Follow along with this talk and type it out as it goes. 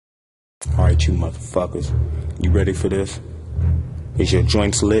Alright, you motherfuckers. You ready for this? Is your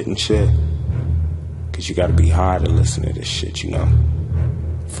joints lit and shit? Cause you gotta be high to listen to this shit, you know?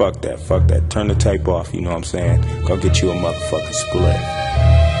 Fuck that. Turn the tape off, you know what I'm saying? Go get you a motherfucking split.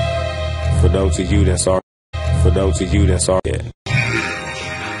 For those of you that's already dead.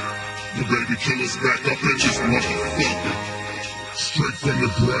 The baby killer's back up in this motherfucker. Straight from the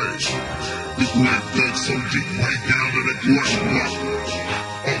grave. The grave dug so deep way down in the grave block.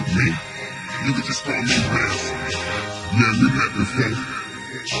 Oh, me? You can just call me Vince. Yeah, we met before.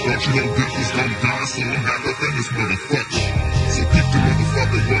 Don't you know death was gonna die, so I'm back up in this motherfucker. So keep the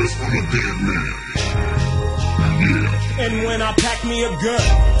motherfucking words from a dead man. Yeah. And when I packed me a gun,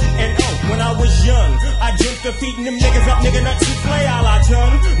 and when I was young, I dreamt of feeding them niggas up, nigga nuts who play a la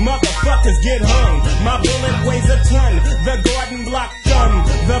tongue. Motherfuckers get hung, my bullet weighs a ton. The garden block thumb,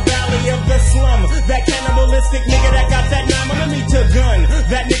 the valley of the slum. That cannibalistic nigga that got that 9mm gun.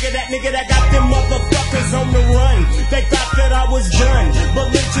 That nigga that got them motherfuckers on the run. They thought that I was done,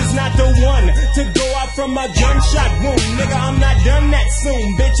 but Lynch is not the one to go out from a gunshot wound. Nigga, I'm not done that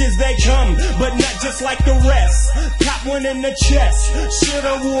soon. Bitches, they come, but not just like the rest. Cop one in the chest,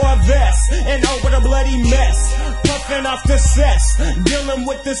 shoulda wore a vest, and over the bloody mess. Puffing off the cess, dealing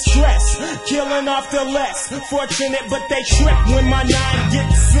with the stress, killing off the less fortunate, but they trip when my nine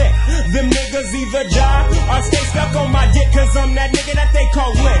gets sick. Them niggas either die or stay stuck on my dick, cause I'm that nigga that they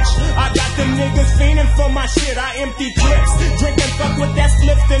call Lynch. I got them niggas fiending for my shit, I empty clips, drink and fuck with that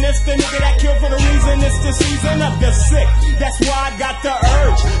spliff, and it's the nigga that kill for the reason it's the season of the sick. That's why I got the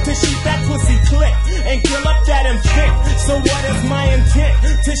urge to shoot that pussy click and kill up that infant. So what is my intent?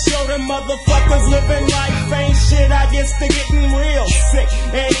 To show them motherfuckers living life ain't shit. I guess they're getting real sick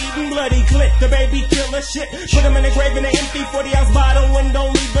and eating bloody click. The baby killer shit. Put him in the grave in an empty 40-ounce bottle and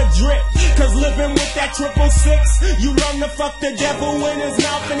don't leave a drip. Cause living with that 666, you learn to fuck the devil in his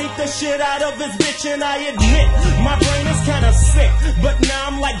mouth and eat the shit out of his bitch. And I admit, my brain is kinda sick, but now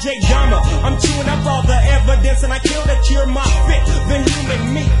I'm like Jake Dahmer. I'm chewing up all the evidence and I kill to cure my fit. The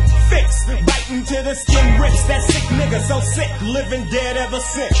human meat fix, biting to the skin rips. That sick nigga so sick, living dead ever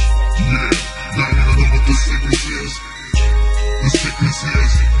since. Yeah, now you know what the sickness is. The sickness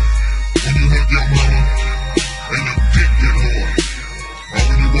is when you hug your mama and your dick get hard. Or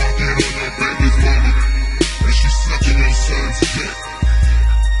when you walk in on your baby's mama and she's sucking your son's dick.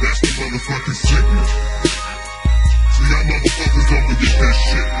 That's the motherfucking sickness. So y'all motherfuckers don't forget that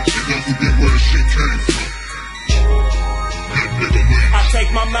shit. And don't forget where the shit came from. I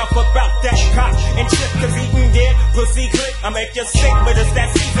take my mouth about that cock and trip, cause eating dead pussy click. I make you sick, but it's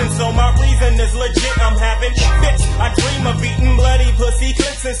that season, so my reason is legit. I'm having fits. I dream of eating bloody pussy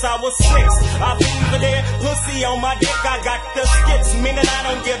click since I was 6. I leave the dead pussy on my dick. I got the skits, meaning I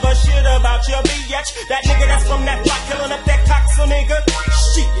don't give a shit about your bitch. That nigga that's from that block killing up that cock, so nigga,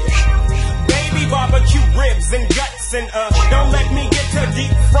 shit. Baby barbecue ribs and guts and don't let me get to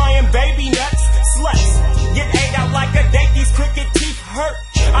deep frying baby nuts. Sluts get ate out like a date, these crooked teeth hurt.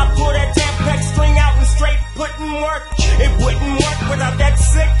 I pull that Tampax string out and straight putting work. It wouldn't work without that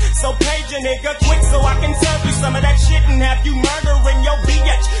sick, so page a nigga quick so I can serve you some of that shit and have you murdering your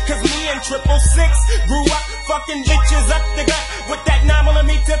bitch. Cause me and 666 grew up fucking bitches up the gut with that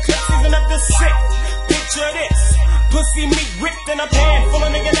 9mm clip, season up the sick. Picture this, pussy meat ripped in a pan full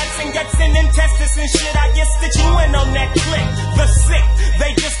of nigga nuts and guts and intestines and shit. I guess that you ain't on that clip. The sick,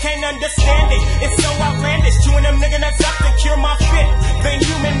 they just can't understand it. It's so outlandish, chewing them nigga nuts up to cure my fit. The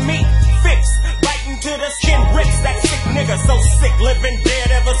human meat fix, biting to the skin rips. That sick nigga so sick, living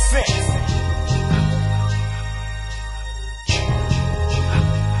dead ever since.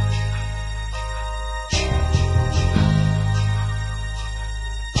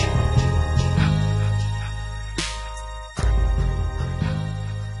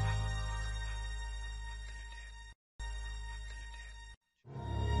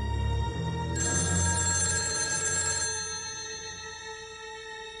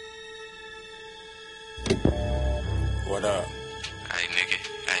 What up? Hey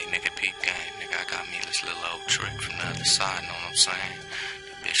nigga, peep game. Nigga, I got me this little old trick from the other side, know what I'm saying?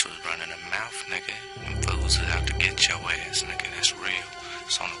 The bitch was running her mouth, nigga. Them fools is out to get your ass, nigga. That's real.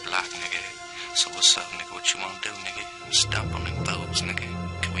 It's on the block, nigga. So what's up, nigga? What you wanna do, nigga? Stomp on them fools, nigga.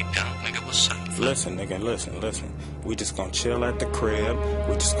 Can we dump, nigga? What's up? Listen, nigga, listen. We just gonna chill at the crib.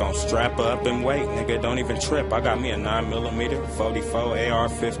 We just gonna strap up and wait, nigga. Don't even trip. I got me a 9mm, 44,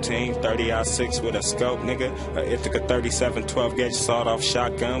 AR-15, 30-06 with a scope, nigga. A Ithaca 37, 12-gauge sawed-off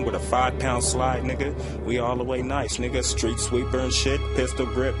shotgun with a 5-pound slide, nigga. We all the way nice, nigga. Street sweeper and shit, pistol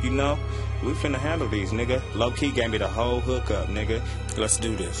grip, you know. We finna handle these, nigga. Low-key gave me the whole hookup, nigga. Let's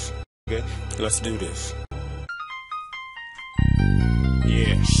do this, nigga. Let's do this.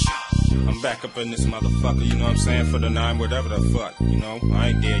 Yeah. I'm back up in this motherfucker, you know what I'm saying, for the 9, whatever the fuck, you know, I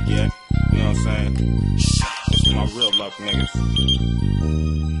ain't dead yet, you know what I'm saying, this is my real luck, niggas.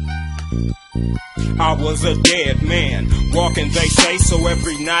 I was a dead man, walking they say, so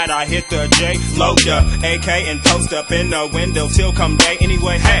every night I hit the J, load the AK and post up in the window till come day.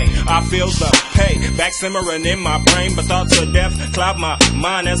 Anyway, hey, I feel the pay, back simmering in my brain, but thoughts of death cloud my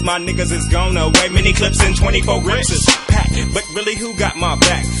mind as my niggas is gone away. Many clips and 24 grips is packed, but really who got my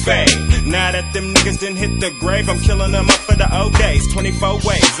back? Fade. Now that them niggas didn't hit the grave, I'm killing them up for the old days. 24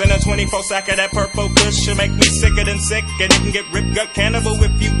 ways, and a 24 sack of that purple kush should make me sicker than sick, and it can get ripped gut cannibal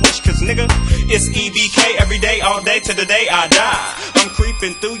if you wish, cause nigga, it's EBK every day, all day, to the day I die. I'm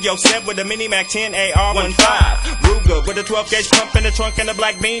creeping through your set with a mini Mac 10 AR-15 Ruger with a 12 gauge pump in the trunk and a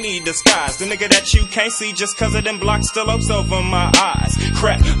black beanie disguise. The nigga that you can't see just cause of them blocks still ups over my eyes.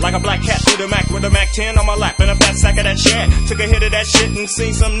 Crap, like a black cat through the Mac with a Mac 10 on my lap and a fat sack of that shit. Took a hit of that shit and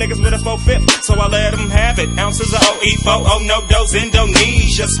seen some niggas with a 4/5, so I let them have it. Ounces of OE40, no dose,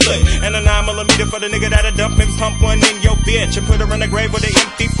 Indonesia split, and a 9mm for the nigga that'll dump and pump one in your bitch and put her in the grave with an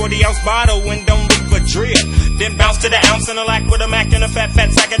empty 40-ounce bottle and don't leave a drip. Then bounce to the ounce and a lack with a Mac and a fat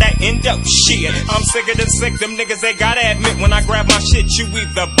sack of that Indo shit. I'm sicker than sick, them niggas, they gotta admit when I grab my shit, you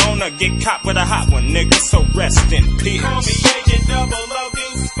either bone or get caught with a hot one, nigga, so rest in peace. Call me Agent Double O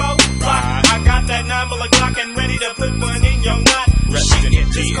Deuce 4 Block. I got that 9mm Glock and ready to put one in your knot. Rest in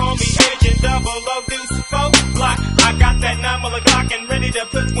peace. Just call me Agent Double O Deuce 4 Block. I got that 9mm Glock and ready to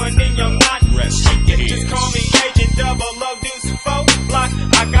put one in your knot. Rest in peace. Just call me Agent Double O Deuce 4 Block.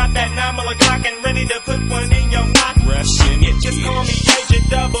 I got that 9mm Glock and ready to put one in your knot. Rest in peace. Just call me Agent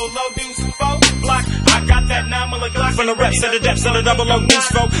Double O Deuce 4 Block. I got that 9mm Glock from the reps to the depths of the double O Deuce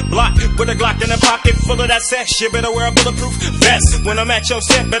 4 Block with a Glock in a pocket full of that sex. You better wear a bulletproof vest when I'm at your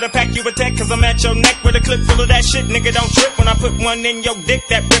set. Better pack you a tech cause I'm at your neck with a clip full of that shit. Nigga, don't trip when I put one in your dick.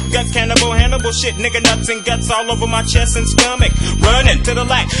 That rip gut cannibal Hannibal shit. Nigga, nuts and guts all over my chest and stomach. Running to the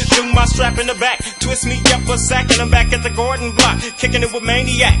lack, threw my strap in the back, twist me up a sack and I'm back at the Gordon block, kicking it with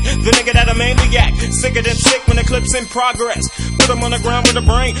Maniac, the nigga that a maniac. Sicker than sick when the clip's in progress. Put him on the ground with a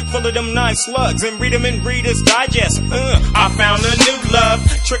brain full of them 9 slugs and read them in Reader's Digest. I found a new love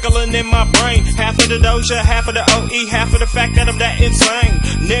trickling in my brain. Half of the Doja, half of the OE, half of the fact that I'm that insane.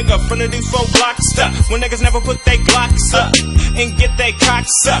 Nigga from the Deuce 4 Block stuck when niggas never put they Glocks up and get they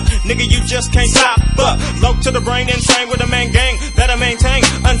cocks up. Nigga, you just can't stop up. Low to the brain, insane with a man gang that I maintain.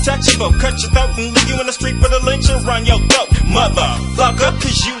 Untouchable, cut your throat and leave you in the street with a lynch and run your throat. Motherfucker,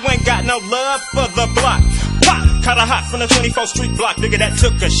 cause you ain't got no love for the block. Pop! Caught a hot from the 24th Street block, nigga that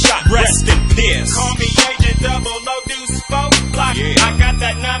took a shot. Rest in peace. Call me Agent Double O Deuce 4 Block. Yeah. I got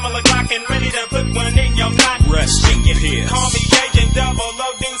that 9mm Glock and ready to put one in your knot. Rest in peace. Call me Agent Double O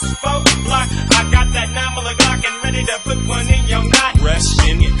Deuce 4 Block. I got that 9mm Glock and ready to put one in your knot. Rest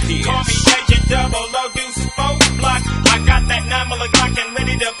in peace. Call me Agent Double O Deuce 4 Block. I got that 9mm Glock and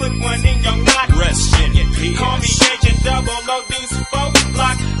ready to put one in your knot. Rest in peace. Call me Agent Double O Deuce 4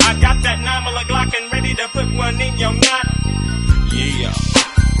 Block. I got that 9mm Glock and ready to put one in your knot. Yeah,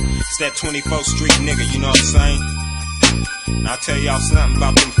 it's that 24th Street nigga, you know what I'm saying? I'll tell y'all something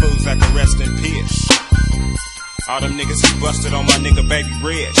about them fools that can rest in peace. All them niggas who busted on my nigga Baby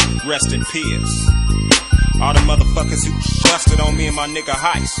Reg, rest in peace. All them motherfuckers who busted on me and my nigga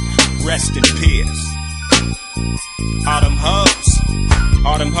Heist, rest in peace. All them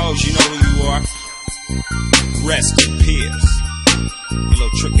hoes, you know who you are, rest in peace. You little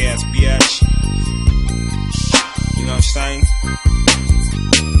trick ass bitch. You know what I'm saying?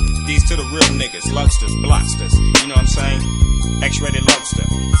 These to the real niggas, lobsters, blocksters. You know what I'm saying? X-rated lobster.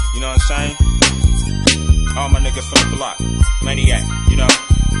 You know what I'm saying? All my niggas from the block. Maniac, you know.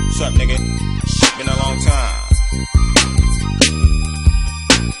 What's up, nigga? Been a long time.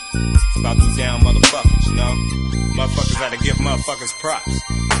 About these down motherfuckers, you know. Motherfuckers gotta give motherfuckers props.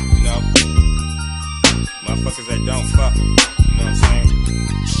 You know. Motherfuckers that don't fuck. You know what I'm saying?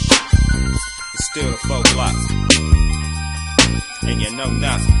 It's still the 4 Block. And you know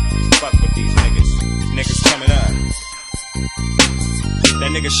nothing. Fuck with these niggas. These niggas coming up. That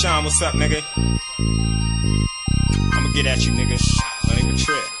nigga Sean, what's up, nigga? I'ma get at you, nigga. Don't even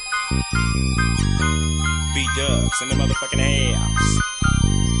trip. B-dubs in the motherfucking house.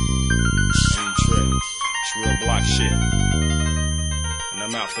 Don't even trip. It's real block shit. And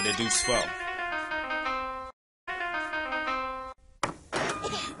I'm out for the Deuce 4.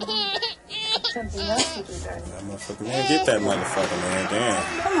 Something else to do, darling. That motherfucker, man, get that motherfucker, man. Damn.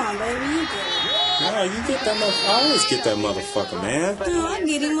 Come on, baby, you get it. No, you get that motherfucker. I always get that motherfucker, man. No, I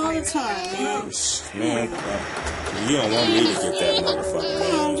get him all the time, man. Man, you don't want me to get that motherfucker, No,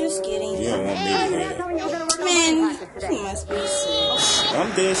 man. I'm just kidding. You don't want me to get it. Man, you must be sick.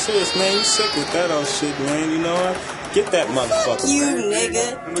 I'm dead serious, man. You sick with that old shit, man. You know what? Get that motherfucker. You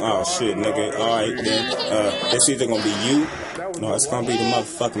nigga. Oh shit, nigga. Alright then. It's either gonna be you. No, it's gonna be the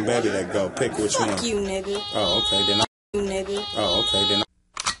motherfucking baby that go. Pick which one. Fuck you, nigga. Oh, okay, then You nigga. Oh, okay, then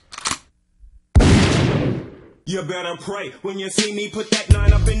You better pray when you see me put that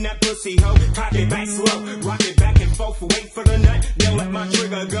 9 up in that pussy hoe. Cock it back slow, rock it back and forth, wait for the nut, then let my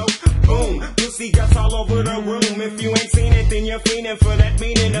trigger go. Boom, pussy guts all over the room. If you ain't seen it, then you're fiending for that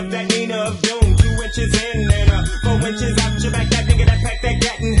meaning of that Nina of doom. 2 inches in and 4 inches out your back. That nigga that pack that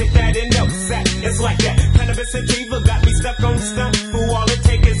gat and hit that endo sack. It's like that. Cannabis sativa got me stuck on stunt. Fool, all it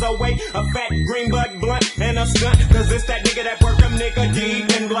take is a weight, a fat green bud blunt and a stunt. Cause it's that nigga that work them nigga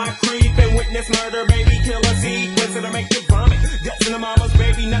deep and block creep and witness murder, baby killer sequence to make you vomit. Guts in the mama's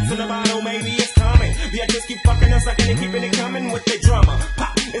baby, nuts in the bottle, maybe it's coming. Yeah, just keep fucking us, sucking and keeping it coming with the drama.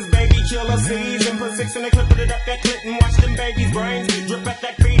 Pop is baby killer seeds and put 6 in the clip, put it up that clit and watch them babies' brains drip at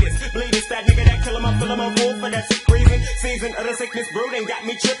that fetus. Bleed it's that nigga that kill him, I fill him a fool for that sick reason. Season of the sickness brooding got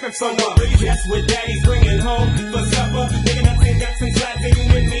me tripping for no reason. That's what daddy's bringing home for supper. Nigga nuts and guts and slaps and you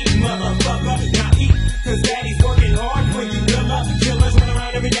and me, motherfucker. Now eat, cause daddy's working hard for you, killer. Killers run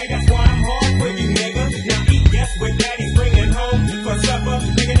around every day, that's why I'm hard for you, nigga. Now eat, that's what daddy's bringing home for supper.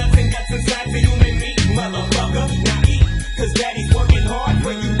 Nigga nuts and guts and slaps and you and me, motherfucker. Now eat, cause daddy's working hard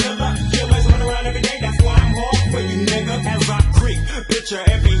for you, killer. Killers run around every day, that's why I'm hard for you, nigga. As I creep, picture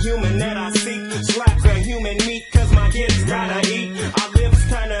every human that I seek. Slaps a human meat, cause my kids gotta eat. Our lips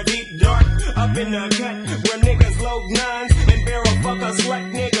kinda deep, dark, up in the cut, where niggas load 9s and barrel fuck a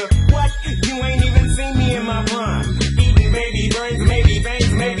slut, nigga. What? You ain't even seen me in my prime. Eating baby brains, maybe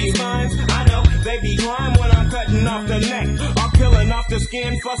veins, maybe spines. I know they be crying when I'm cutting off the neck or peeling off the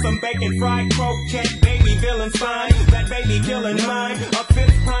skin for some bacon fried croquette. Baby villain's fine, that baby killing mine. A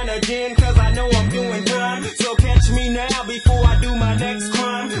 5th pint of gin, cause I know I'm doing crime. So catch me now before I do my next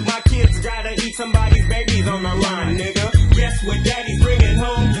crime. My kids gotta eat somebody's babies on the line, nigga. Guess what daddy's bringing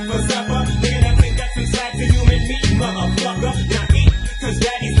home for supper? Nigga, nuts and guts and slaps and human meat, motherfucker. Now eat, cause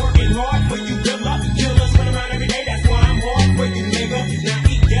daddy's working hard for you, killer. Killers run around every day, that's why I'm hard for you, nigga. Now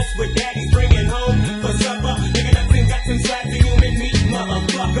eat, guess what daddy's bringing home for supper? Nigga, nuts and guts and slaps and human meat,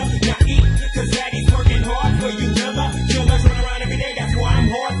 motherfucker. Now eat, cause daddy's working hard for you, killer. Killers run around every day, that's why I'm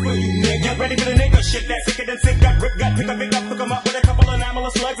hard for you, nigga. Get ready for the nigga shit that's sicker than sick. Got rip, got pick a big up, hook 'em up with a couple of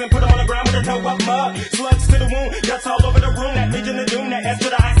anomalous slugs and put 'em on the ground with a toe up mud. Slugs to the wound, guts all over the room. That Legion of Doom, that S to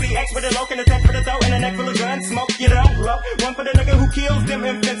the ICX with a loc and a tech for the throat and a neck full of guns. Smoke, you don't blow. One for the nigga who kills them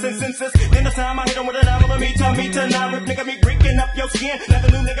infants and senses. Then the time I hit 'em with an anomaly meter, 9 rip nigga me breaking up your skin. Never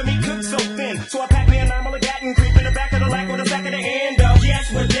knew nigga me cook so thin. So I pack me an anomaly gat and creep in the back of the lack with the sack of the end of.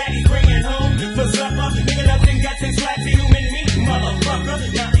 Yes, what daddy's bringing home for supper. Nigga nuts and guts and slaps of human meat, motherfucker.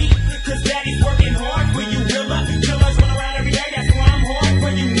 Now eat, cause daddy's working hard for you, killer. Killers run around every day, that's why I'm hard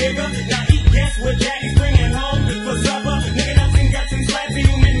for you, nigga. Now eat, guess what daddy's bringing home for supper. Nigga nuts and guts and slaps of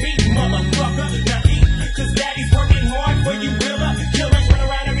human meat, motherfucker. Now eat, cause daddy's working hard for you, killer. Killers run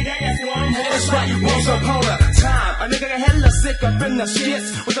around every day, that's why I'm hard That's for right, you, once nigga. upon a time, a nigga got hella sick up in the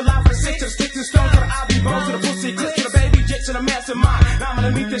shits with a lot of six sticks and stones to the IB bones to the pussy clips to the baby jets to the mastermind. Now I'm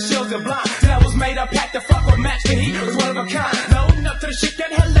gonna meet the shells and blind. That was made up, packed the fuck with match the heat was one of a kind. Loading up to the shit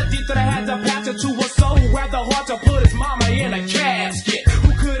that hella deep that I had to patch it to a soul who had the heart to put his mama in a casket.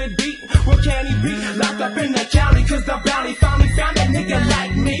 Who could it be? What can he be? Locked up in the county cause the bounty finally found that nigga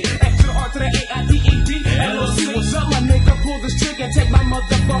like me. X to the R to the AIDED. LOC, what's up, my nigga? Pull this trigger and take my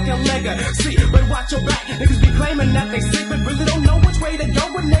motherfucking legacy. But watch your back, niggas be claiming that they sick, but really don't know which way to go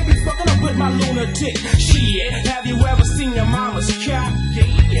when they be fucking up with my lunatic shit. Have you ever seen your mama's cat?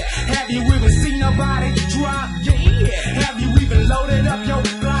 Yeah. Have you even seen nobody drop? Yeah. Have you even loaded up your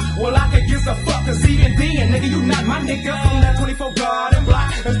block? Well, I could give a fuck, cause even then, nigga, you not my nigga on that 24 garden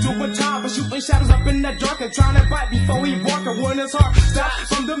block. Let's do a time for shooting shadows up in the dark and trying to bite before he walk and when his heart stop.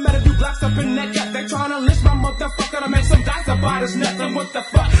 From the metal, you blocks up in that gut. They trying to lynch my motherfucker to make some dice about his nothing. What the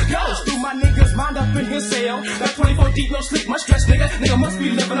fuck goes through my nigga's mind up in his cell? That 24 deep, no sleep, much stress, nigga. Nigga must be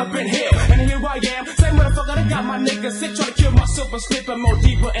living up in hell. And here I am, same motherfucker that got my nigga sick, trying to kill myself and slipping more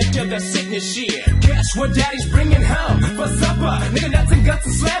deeper into the sickness shit. Guess what daddy's bringing home for supper? Nigga, nuts and guts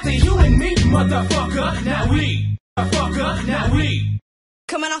and slabs of you and me, motherfucker. Now we, motherfucker, now we.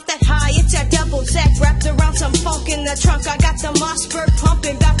 Coming off that high, it's that double zack wrapped around some funk in the trunk. I got the Mossberg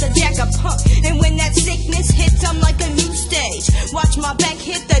pumping, bout to jack a pump. And when that sickness hits, I'm like a new stage. Watch my back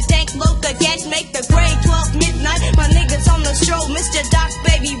hit the dank, load the gas, make the grade 12 midnight. My niggas on the stroll, Mr. Doc,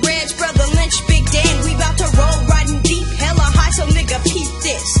 Baby Reg, Brotha Lynch, Big Dan. We bout to roll, riding deep, hella high, so nigga peep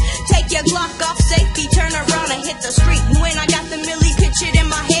this. Take your Glock off safety, turn around and hit the street. And when I got the milli pictured in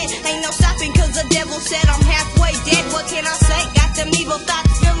my head, ain't no stopping, cause the devil said I'm halfway dead. What can I say? Got them evil thoughts.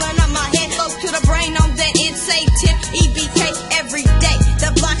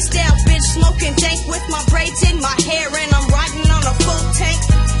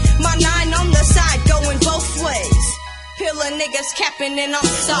 rapping and I'm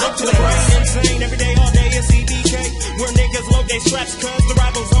Look to the sideways. brain insane, every day, all day is CBK. Where niggas load their straps cause the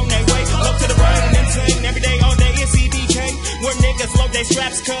rivals on their way. Look to the brain insane, every day, all day is CBK. Where niggas load their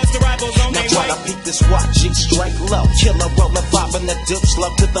straps cause the rivals on their Now try way. to peek this watch, G straight low. Killer roller five in the dip, slow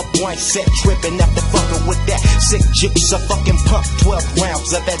to the point. Set tripping after fucking with that sick juice. A fucking pump, 12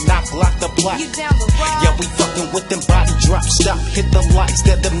 rounds of that knock, lock the block. You down the ride? Yeah, we fucking with them body drops. Stop, hit the lights,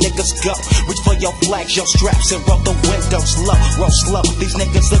 there them niggas go. Reach for your flags, your straps, and roll the windows low. Roll slow, these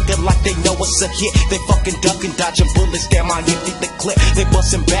niggas looking like they know it's a hit. They fucking ducking, dodging bullets, damn, I empty the clip. They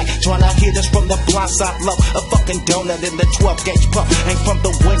busting back, trying to hit us from the blind side low. A fucking donut in the 12 gauge pump. Ain't from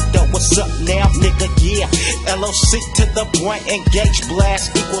the window, what's up now, nigga, yeah. LOC to the point, engage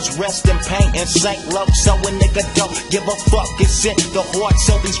blast equals rest in pain and St. Low. So a nigga don't give a fuck, it's in the heart.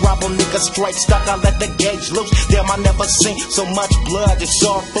 So these rival niggas straight stuck, I let the gauge loose. Damn, I never seen so much blood. It's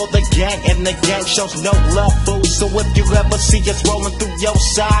all for the gang, and the gang shows no love, fool. So if you ever see us rolling through your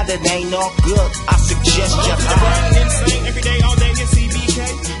side, it ain't all good. I suggest you Look to the hide. brain insane, every day, all day is CBK.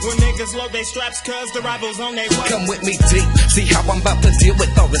 Where niggas load their straps cause the rivals on their way. Come with me deep, see how I'm about to deal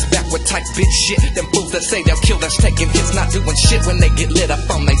with all this backward type bitch shit. Them fools that say they'll kill us, taking hits, not doing shit when they get lit up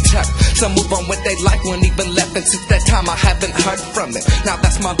on they top. Some move on with their life, when even left, and since that time I haven't heard from it. Now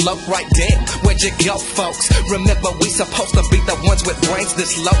that's my luck right there. Where'd you go, folks? Remember we supposed to be the ones with brains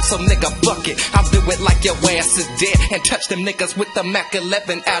this low, so nigga fuck it. I'll do it like your ass is dead, and touch them niggas with the Mac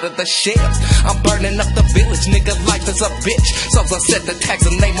 11 out of the shells. I'm burning up the village, nigga, life is a bitch. So I set the tags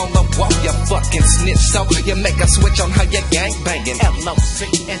and name on the wall, you fucking snitch. So you make a switch on how you gang banging.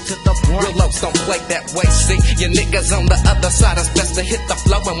 LOC into the point. Real lows don't play that way, see. You niggas on the other side, it's best to hit the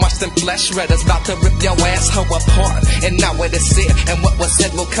flow and watch them flesh shredders about to rip your asshole apart. And now what is said, and what was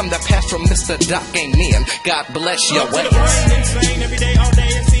said will come to pass from Mr. Doc, amen. God bless your Look to the ass. brain insane, every day, all day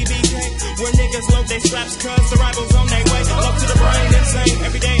is CBK. Where niggas load their straps cause the rivals on their way. Look to the brain insane,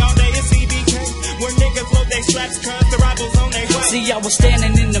 every day, all day is CBK. Where niggas load their straps cause the rivals on their way. See, I was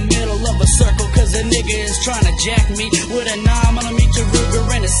standing in the middle of a circle, cause a nigga is trying to jack me with a 9mm Ruger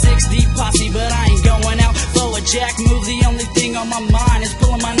and a 6D posse, but I ain't going out for a jack move. The only thing on my mind is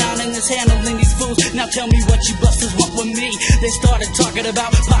pulling my 9 and is handling these fools. Now tell me what you busters want with me. They started talking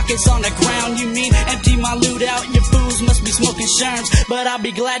about pockets on the ground. You mean empty my loot out? Your fools must be smoking sherms, but I'll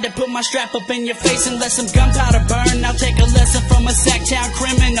be glad to put my strap up in your face and let some gunpowder burn. Now take a lesson from a Sacktown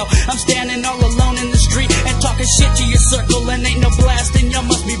criminal. I'm standing all alone in the street and talking shit to your circle, and ain't no blasting. Y'all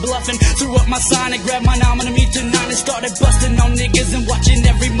must be bluffing. Threw up my sign and grabbed my 9mm 9 and started busting on niggas and watching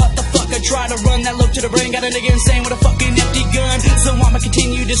every motherfucker try to run that low to the brain. Got a nigga insane with a fucking empty gun, so I'ma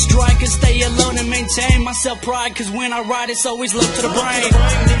continue to strike and stay alone and maintain my self-pride, cause when I ride it's always low to the brain. Look to the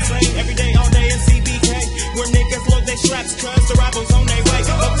brain insane, every day, all day is CBK. Where niggas load their straps cause the rivals on their way.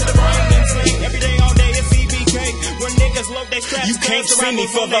 Look to the brain insane, every day, all day is CBK. Where niggas load their straps. You can't see me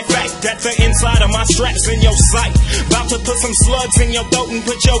for the fact that the inside of my straps in your sight. About to put some slugs in your throat and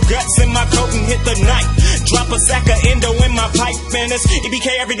put your guts in my coat and hit the night. Drop a sack of endo in my pipe, and it's EBK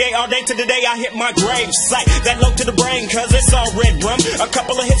every day, all day to the day I hit my grave site. That low to the brain, cause it's all red rum. A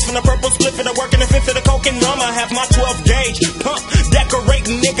couple of hits from the purple split for the work and a fifth of the coke and rum. I have my 12 gauge pump,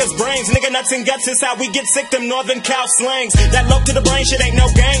 decorating niggas' brains. Nigga nuts and guts is how we get sick, them northern cow slangs. That low to the brain shit ain't no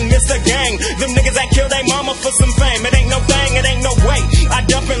gang, Mr. Gang. Them niggas that kill they mama for some fame. It ain't no thing, it ain't no way. I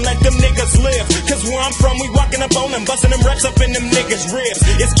dump and let them niggas live, cause where I'm from we walking up on them, busting them reps up in them niggas' ribs.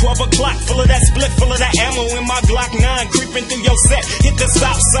 It's 12 o'clock, full of that split, full of that ammo in my Glock 9, creeping through your set. Hit the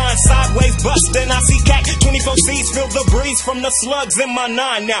stop sign, sideways bust, and I see cat 24 C's, feel the breeze from the slugs in my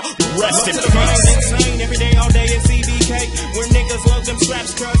 9. Now rest in Look to the brain peace. insane, every day, all day is CBK. Where niggas load them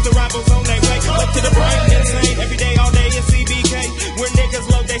straps cause the rivals on their way. Look to the brain insane, every day, all day is CBK. Where niggas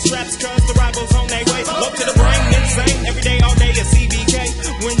load their straps cause the rivals on their way. Look to the brain insane, every day, all day is CBK.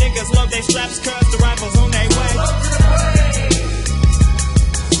 Where niggas load their straps cause the rivals on their way.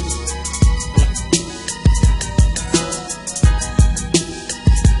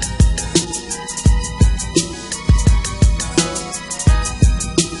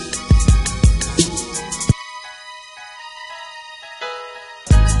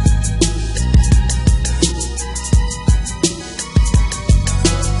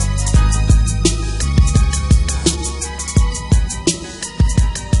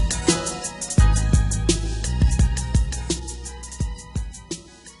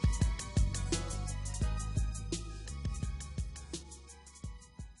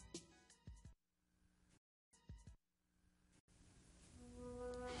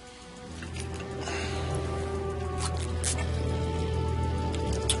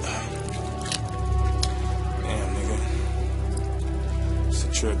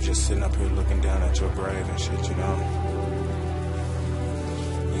 Trip just sitting up here looking down at your grave and shit, you know.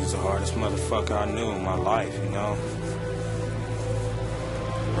 was the hardest motherfucker I knew in my life, you know.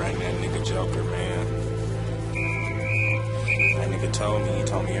 Rang that nigga Joker, man. That nigga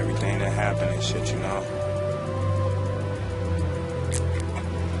told me everything that happened and shit, you know.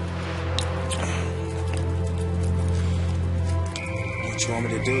 What you want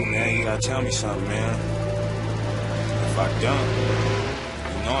me to do, man? You gotta tell me something, man. If I don't,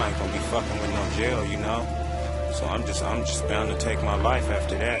 you know I ain't gonna be fucking with no jail, you know. So I'm just bound to take my life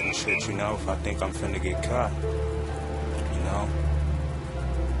after that and shit, you know, if I think I'm finna get caught. You know?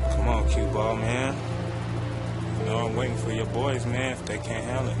 Come on, cue ball, man. You know, I'm waiting for your boys, man, if they can't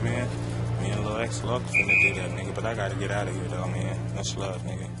handle it, man. Me and Lil X Lux finna do that, nigga, but I gotta get out of here, though, man. Much love,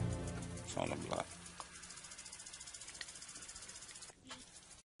 nigga. It's on the block.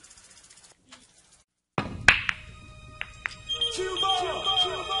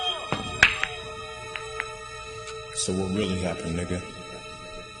 So what really happened, nigga?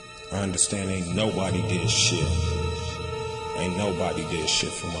 I understand ain't nobody did shit. Ain't nobody did shit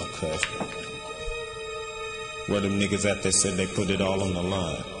for my cousin. Where them niggas at that said they put it all on the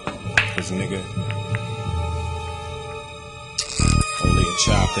line? Cause nigga, only a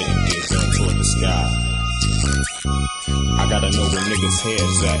child could empty a gun toward the sky. I gotta know where niggas'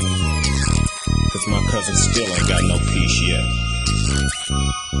 heads at. Cause my cousin still ain't got no peace yet.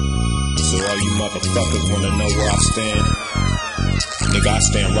 So all you motherfuckers wanna know where I stand? Nigga, I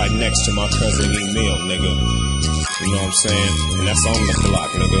stand right next to my cousin Emil, nigga. You know what I'm saying? And that's on the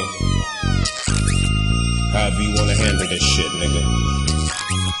block, nigga. However you wanna handle this shit, nigga.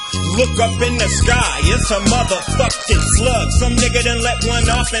 Look up in the sky, it's a motherfucking slug. Some nigga done let one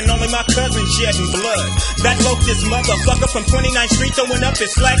off and only my cousin shedding blood. That locust motherfucker from 29th Street throwing up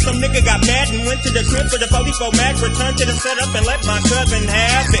his slack. Some nigga got mad and went to the crib for the 44 mag. Returned to the setup and let my cousin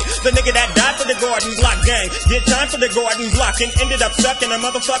have it. The nigga that died for the Gordon Block gang did time for the Gordon Block and ended up stuck in a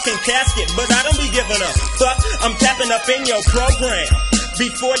motherfucking casket. But I don't be giving a fuck, I'm tapping up in your program.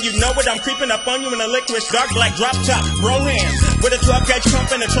 Before you know it, I'm creeping up on you in a licorice dark black drop top bro hand with a 12-gauge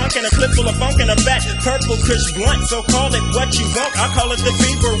pump in the trunk and a clip full of funk and a fat purple kush blunt. So call it what you want, I call it the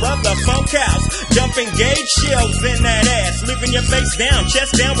fever of the funk house. Dumping gauge shells in that ass, leaving your face down,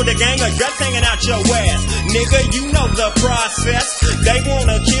 chest down with a gang of guts hanging out your ass. Nigga, you know the process. They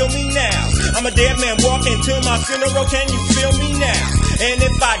wanna kill me now. I'm a dead man walking to my funeral. Can you feel me now? And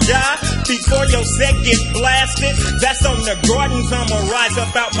if I die before your set get blasted, that's on the Gordons. I'ma rise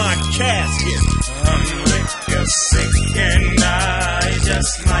up out my casket. I'm liquor sick and I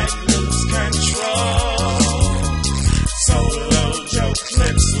just might lose control. Solo Joe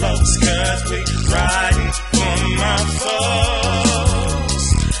clips floats cause we riding for my foes.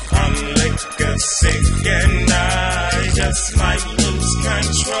 I'm liquor sick and I just might lose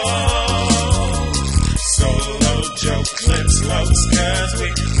control. Solo Joe clips floats cause we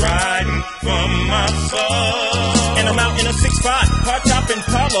riding for my foes. And I'm out in a 6'5", hard-top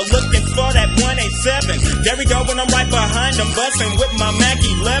Impala, looking for that 187. There we go, when I'm right behind him, busting with my Mac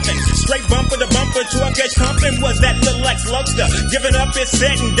 11. Straight bumper to bumper, 12-gauge pumping was that little Lex Luxter. Giving up his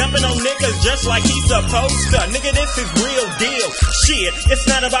set and dumping on niggas just like he's supposed to. Nigga, this is real deal. Shit, it's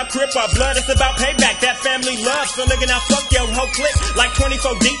not about crip or blood, it's about payback, that family love. So nigga, now fuck your whole clique. Like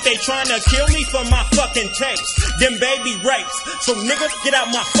 24 deep, they trying to kill me for my fucking tapes. Them baby rapes. So nigga, get out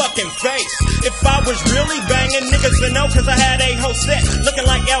my fucking face. If I was really banging, niggas would know cause I had a whole set looking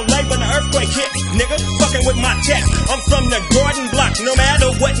like LA when the earthquake hit. Nigga, fucking with my tech. I'm from the Gordon Block, no matter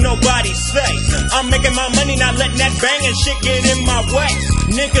what nobody say. I'm making my money, not letting that banging shit get in my way.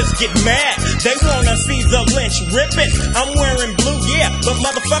 Niggas get mad, they wanna see the Lynch ripping. I'm wearing blue, yeah, but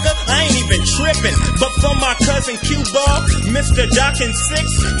motherfucker, I ain't even tripping. But for my cousin Q-Ball, Mr. Doc and Six,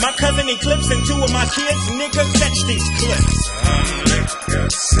 my cousin Eclipse and two of my kids, nigga, catch these clips. I'm liquor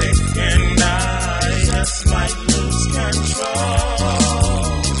sick and I just might lose control.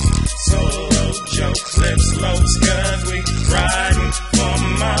 Solo Joe clips loads cause we riding for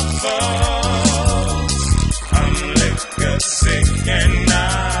my foes. I'm liquor sick and I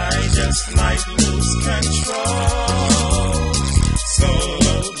just might lose control.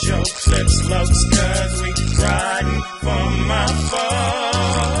 Solo Joe clips loads cause we riding for my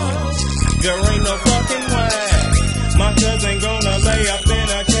foes. There ain't no fucking way my cousin gonna lay up in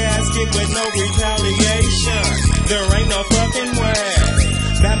a casket with no retaliation. There ain't no fucking way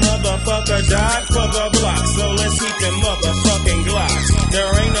that motherfucker died for the block, so let's keep them motherfucking Glocks. There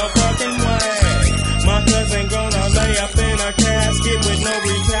ain't no fucking way my cousin gonna lay up in a casket with no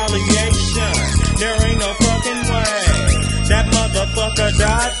retaliation. There ain't no fucking way that motherfucker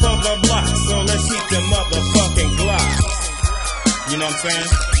died for the block, so let's keep them motherfucking Glocks. You know what I'm saying?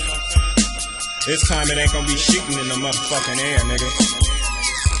 This time it ain't gonna be shooting in the motherfucking air, nigga.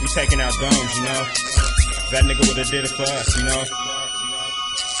 We taking out domes, you know. That nigga would've did it for us, you know.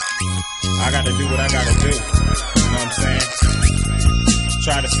 I gotta do what I gotta do, you know what I'm saying?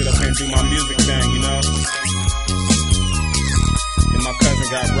 Try to sit up here and do my music thing, you know. And my cousin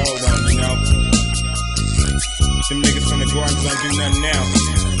got rolled on, you know. Them niggas from the Gardens don't do nothing now.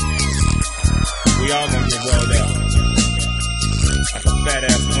 We all gonna get rolled out. Like a fat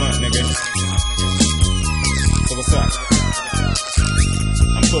ass blunt, nigga. So what's up?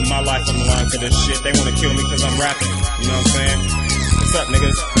 I'm putting my life on the line for this shit. They wanna kill me cause I'm rapping, you know what I'm saying? What's up,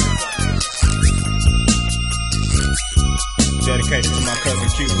 niggas? Dedicated to my cousin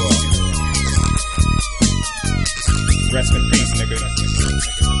Q-Boy. Rest in peace, nigga.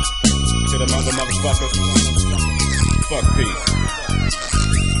 To the motherfuckers. Fuck peace.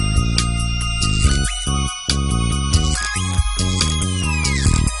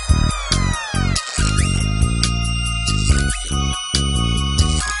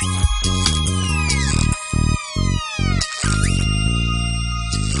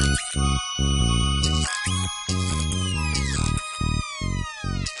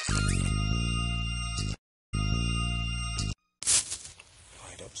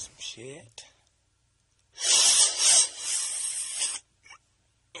 Light up some shit.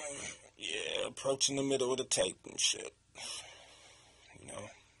 Yeah, approaching the middle of the tape and shit. You know.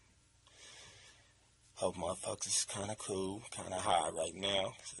 Hope motherfuckers is kinda cool, kinda high right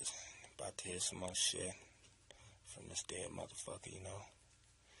now. About to hear some more shit from this dead motherfucker, you know.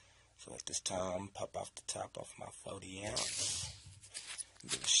 So at this time, pop off the top off my 40 ounce.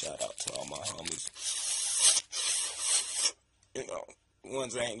 Give a shout out to all my homies. You know,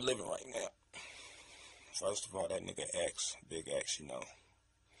 ones that ain't living right now. First of all, that nigga X, Big X, you know.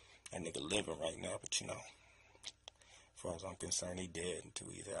 That nigga living right now, but you know, as far as I'm concerned, he dead until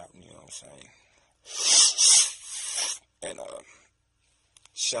he's out, you know what I'm saying? And,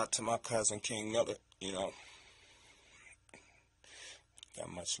 shout to my cousin King Miller, you know. Got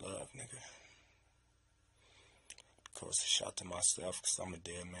much love, nigga. Of course, a shout to myself, because I'm a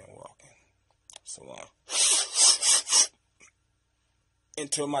dead man walking. So,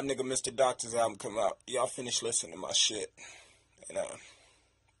 until my nigga Mr. Doctor's album come out, y'all finish listening to my shit. And,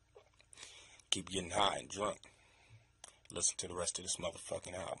 keep getting high and drunk. Listen to the rest of this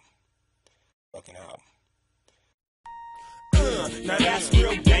motherfucking album. Now that's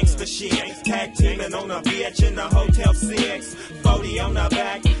real gangsta shit. Tag teaming on a bitch in the Hotel 6. 40 on the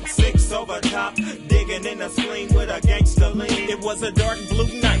back, 6 over top. Digging in the spleen with a gangsta lean. It was a dark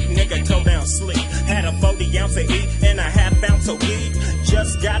blue night, nigga toe down sleep. Had a 40 ounce of E and a half ounce of weed.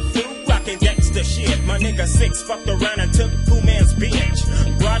 Just got through rocking gangsta shit. My nigga 6 fucked around and took Pooh Man's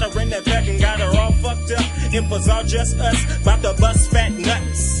bitch. Brought her in the back and got her all fucked up. It was all just us, bout to bust fat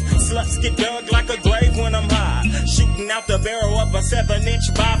nuts. Sluts get dug like a grave when I'm high. Shooting out the barrel of a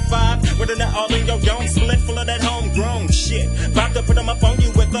 7-inch by 5. With a nut all in your dome, split full of that homegrown shit. Bout to put them up on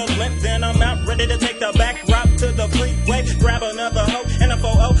you with a limp, then I'm out ready to take the back route to the freeway. Grab another hoe and a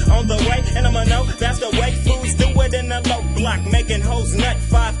 4-0 on the way. And I'ma know that's the way fools do it in the low block. Making hoes nut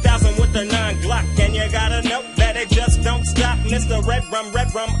 5,000 with the 9 Glock. And you gotta know that it just don't stop. Mr. Red Rum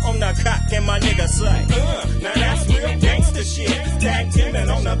on the cock. And my nigga say, now that's real gangsta shit. Tag teaming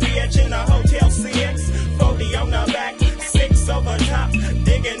on the bitch in a Hotel 6. 40 on the back, 6 over top.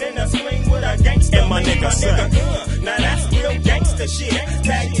 Digging in the swing with a gangsta. And my nigga say, now that's real gangsta shit.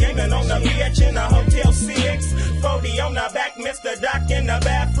 Tag teaming on the bitch in a Hotel 6. 40 on the back, Mr. Doc in the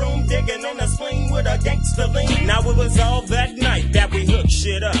bathroom. Digging on the swing with a gangsta lean. Now it was all that night that we hooked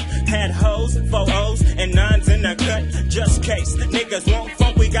shit up. Had hoes, 4-0s, and 9s in the cut. Just case niggas won't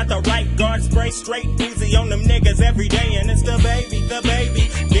funk, we got the right guard spray. Straight Uzi on them niggas every day. And it's the baby,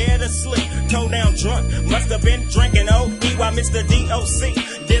 dead asleep, toe down drunk. Must have been drinking OE while Mr.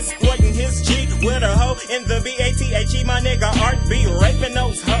 DOC disappointing his G with a hoe in the BATHE. My nigga Art be raping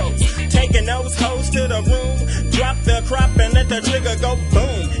those hoes, taking those hoes to the room. Drop the crop and let the trigger go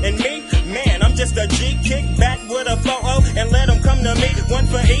boom. And me, man, I'm just a G, kick back with a 4-0 and let them come to me. One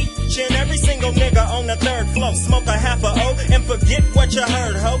for each and every single nigga on the 3rd floor. Smoke a half a O and forget what you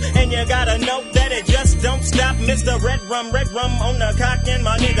heard, ho. And you gotta know that it just don't stop. Mr. Red Rum on the cock. And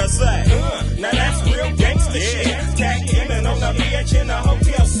my nigga say, now that's real gangsta shit. Tag teaming on the bitch in a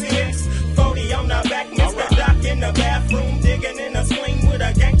Hotel 6. 40 on the back, Mr. Doc in the bathroom. Digging in the swing with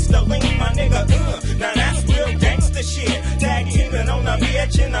a gangsta lean. My nigga, now that's real gangsta shit. Tag teaming on the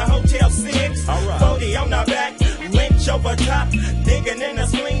bitch in a Hotel 6. 40 on the back, Lynch over top. Digging in the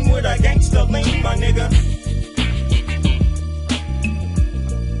swing with a gangsta lean. My nigga.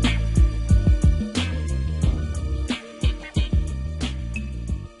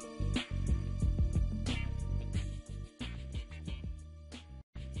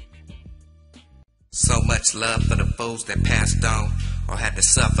 So much love for the fools that passed on or had to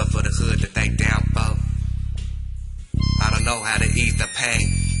suffer for the hood that they down for. I don't know how to ease the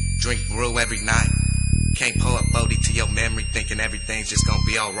pain. Drink brew every night. Can't pour a 40 to your memory thinking everything's just gonna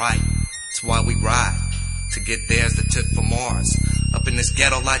be alright. That's why we ride, to get theirs that took for Mars. Up in this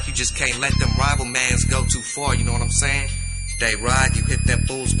ghetto life, you just can't let them rival mans go too far, you know what I'm saying? They ride, you hit them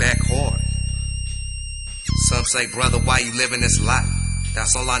fools back hard. Some say, brother, why you living this life?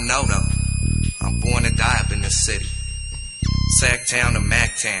 That's all I know though. I'm born to die up in this city. Sacktown to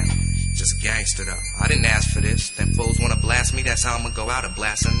Mactown. Just gangster though. I didn't ask for this. Them fools wanna blast me, that's how I'm gonna go out and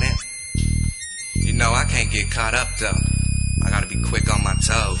blasting them. You know I can't get caught up though. I gotta be quick on my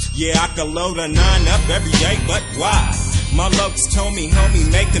toes. Yeah, I could load a 9 up every day, but why? My lokes told me, homie,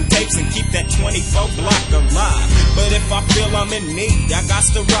 make them tapes and keep that 24 block alive. But if I feel I'm in need, I got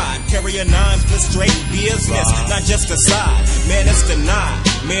to ride. Carry a 9 for straight business, not just a side. Man, it's denied.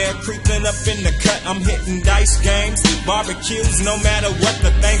 Man, creeping up in the cut, I'm hitting dice games. Barbecues, no matter what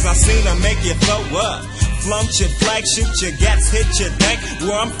the things I seen, I make you throw up. Flaunt your flag, shoot your gats, hit your dank.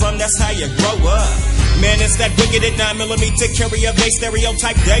 Where I'm from, that's how you grow up. Man, it's that wicked at 9mm, carry a base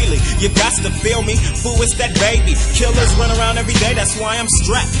stereotype daily. You got to feel me, fool, it's that baby. Killers run around every day, that's why I'm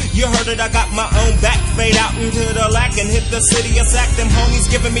strapped. You heard it, I got my own back. Fade out into the lack and hit the city and sack. Them homies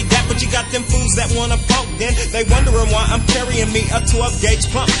giving me that, but you got them fools that wanna poke. Then they wondering why I'm carrying me a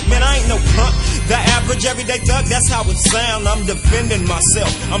 12-gauge pump. Man, I ain't no punk, the average everyday thug, that's how it sound. I'm defending myself,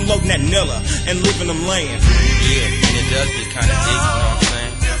 I'm loading that Nilla and leaving them laying. Yeah, and it does get kinda deep, you know what I'm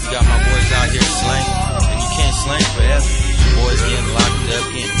saying? You got my boys out here slanging, and you can't slang forever. Boys getting locked up,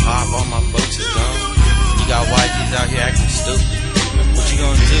 getting popped, all my folks is gone. You got YGs out here acting stupid. What you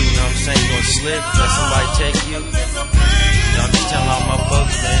gonna do, you know what I'm saying? You gonna slip, let somebody take you? You know, I'm just telling all my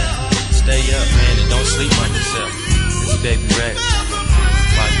folks, man, stay up, man, and don't sleep on yourself. This is Baby Rex.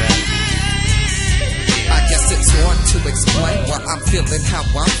 Bye back. I guess it's hard to explain why I'm feeling how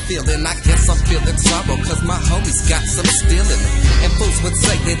I'm feeling. I guess I'm feeling sorrow cause my homies got some steel in it. And fools would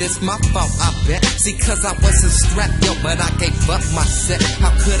say that it's my fault, I bet. See, cause I wasn't strapped, yo, but I gave up my set.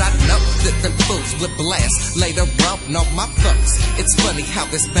 How could I know that them fools would blast later on on my folks? It's funny how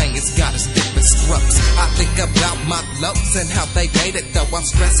this thing has got us different strokes. I think about my lows and how they made it, though I'm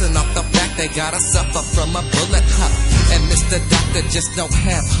stressing off the fact they gotta suffer from a bullet hole. And Mr. Doctor just don't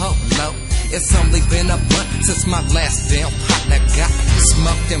have hope, low. It's only been a month since my last damn partner got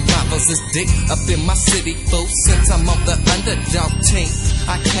smoked, and rivals is deep up in my city, fool. Since I'm on the underdog team,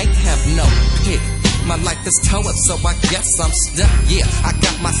 I can't have no pity. My life is toe up, so I guess I'm stuck. Yeah, I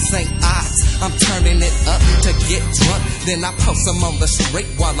got my same odds. I'm turning it up to get drunk. Then I post them on the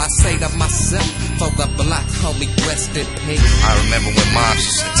street while I say to myself, for the black homie, rest in peace. I remember when moms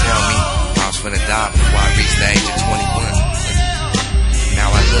used to tell me I was finna die before I reached the age of 21. Now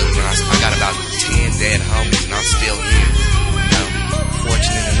I look, man, I got about 10 dead homies and I'm still here. You know,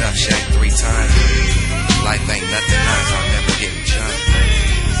 fortunate enough, shot 3 times. Life ain't nothing nice, I'll never get jumped.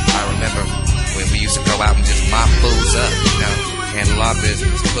 I remember when we used to go out and just mop fools up, you know, handle our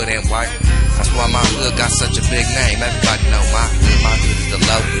business, put in work. That's why my hood got such a big name. Everybody know my hood is the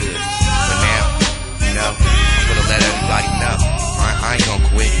low hood. But now, you know, I'm gonna let everybody know. I ain't gonna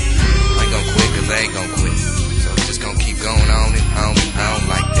quit. I ain't gonna quit cause they ain't gonna quit. Just gonna keep going on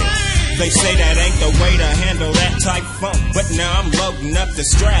like this. They say that ain't the way to handle that type funk, but now I'm loading up the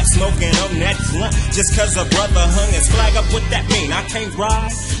strap, smoking on that blunt. Just cause a brother hung his flag up, what that mean? I can't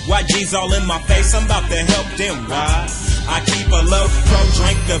ride? YG's all in my face, I'm about to help them ride. I keep a low pro,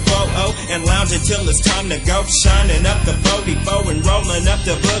 drink the 4-0 and lounge until it's time to go. Shining up the 44 and rolling up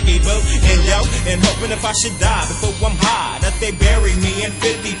the boogie boo and yo, and hoping if I should die before I'm high that they bury me in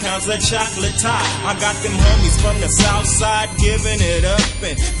 50 pounds of chocolate tie. I got them homies from the south side giving it up,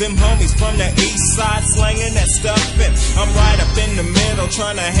 and them homies from the east side slanging that stuff, and I'm right up in the middle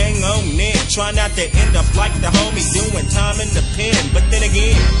trying to hang on in, try not to end up like the homies doing time in the pen. But then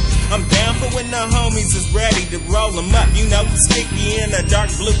again, I'm down for when the homies is ready to roll them up. You know, sticky in a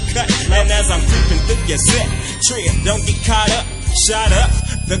dark blue cut. And as I'm creeping through your set, trip, don't get caught up, shot up.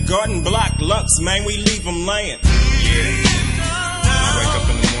 The garden block lunks, man, we leave them laying. Yeah. I wake up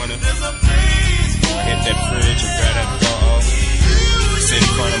in the morning, I hit that fridge and grab that 4-0, sit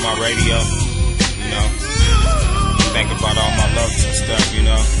in front of my radio, you know, think about all my loves and stuff, you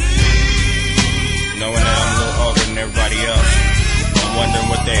know, knowing that I'm a little older than everybody else. I'm wondering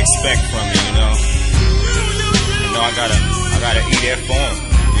what they expect from me, you know. You know, I gotta eat that for them,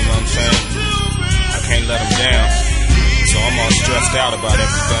 you know what I'm saying? I can't let them down, so I'm all stressed out about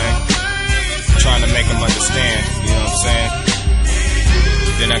everything, trying to make them understand, you know what I'm saying?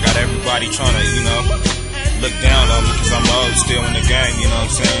 Then I got everybody trying to, you know, look down on me because I'm old still in the game, you know what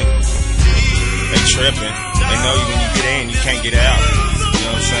I'm saying? They tripping. They know you when you get in, you can't get out. You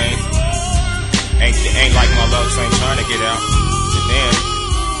know what I'm saying? Ain't like my loves ain't trying to get out. But then,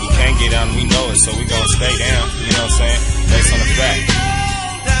 he can't get out and we know it, so we gonna stay down. You know what I'm saying? Based on the fact.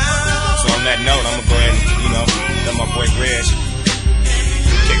 So on that note, I'ma go ahead and, let my boy Reg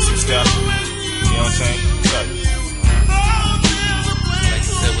kick some stuff. You know what I'm saying? What's up? Like I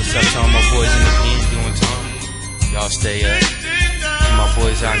said, what's up to all my boys in the pen doing time? Y'all stay up. And my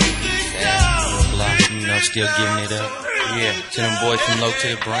boys out in the east, on the block, still giving it up. Yeah, to them boys from low to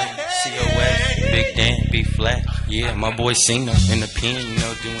the brain. COS, Big Dan, B flat. Yeah, my boy Siccness in the pen,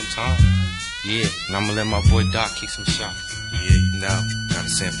 doing time. Yeah, and I'ma let my boy Doc kick some shots. Yeah, gotta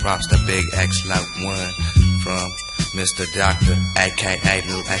send props to Big X Low 1 from Mr. Doctor, aka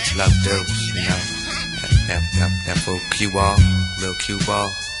Lil X Low Deuce, that fool Q ball, Lil Q ball,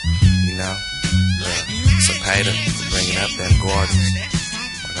 Zapata for bringing up them Gordons.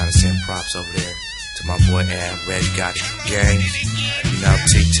 I gotta send props over there to my boy Ab, Red Got Gang,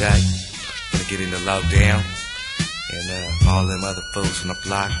 T-Tech, gonna get in the lowdown, and all them other fools from the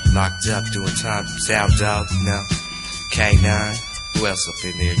block, locked up, doing time, Sal Dog, K9, who else up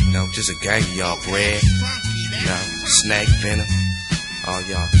in there, just a gang of y'all, Bread, Snake, Venom, all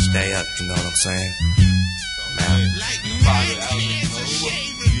y'all, stay up, you know what I'm saying?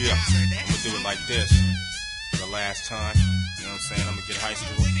 Yeah, I'ma do it like this. For the last time, you know what I'm saying? I'ma get high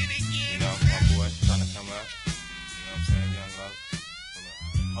school. My boy trying to come up. You know what I'm saying? Young love. From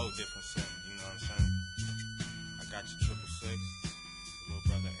a whole different set. You know what I'm saying? I got you 666. Little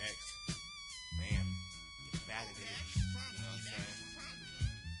brother X. Man, get bad at it. You know what I'm saying?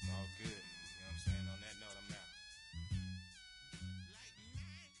 It's all good. You know what I'm saying? On that note, I'm out.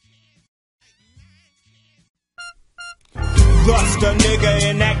 Bust a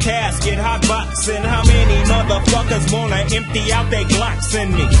nigga in that casket, hot boxing. How many motherfuckers wanna empty out they Glocks in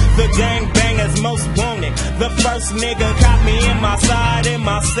me? The gang bangers most wanted. The first nigga caught me in my side and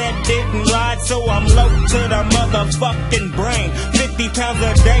my set didn't ride, so I'm low to the motherfucking brain. 50 pounds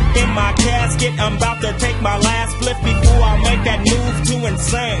a day in my casket. I'm about to take my last flip before I make that move too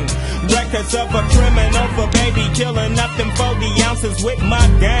insane. Records of a criminal for baby killing up them 40 ounces with my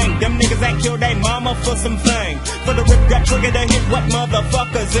gang. Them niggas that killed their mama for some fame. For the rip that trigger to hit what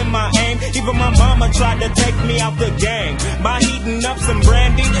motherfuckers in my aim. Even my mama tried to take me out the game by heating up some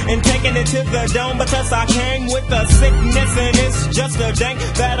brandy and taking it to the dome, because I came with the sickness and it's just a dank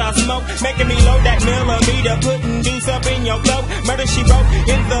that I smoke, making me load that millimeter, putting deuce up in your throat. Murder she wrote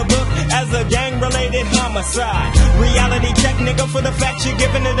in the book as a gang-related homicide. Reality check, nigga, for the fact you're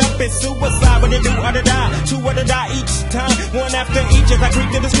giving it up is suicide. When you do or to die, two or to die each time, one after each. As I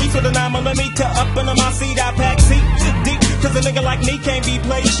creep to the streets with a 9mm up under my seat, I pack seat deep. Cause a nigga like me can't be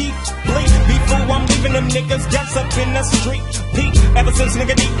played cheap. Bleak before I'm leaving them niggas guts up in the street. Peak, ever since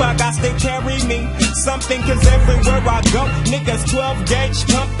nigga deep, I got to carry me something, cause everywhere I go, niggas 12 gauge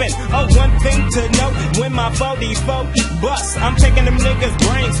pumping. Oh, one thing to know, when my 44 bust, I'm taking them niggas'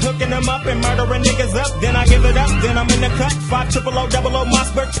 brains, hooking them up and murdering niggas up. Then I give it up, then I'm in the cut. 50000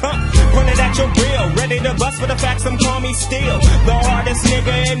 Mossberg pump, pointed at your grill, ready to bust for the facts, some call me steel. The hardest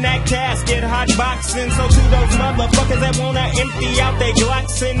nigga in that casket, hot boxing. So to those motherfuckers that wanna empty out they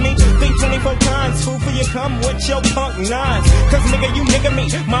Glocks in me, think 24 times, fool, for you come with your punk nines. Cause nigga, you nigga me,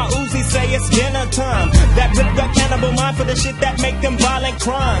 my Uzi say it's dinner time. That rip the cannibal mind for the shit that make them violent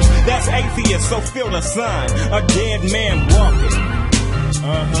crimes. That's atheist, so feel the sign, a dead man walking.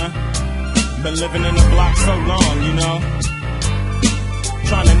 Been living in the block so long,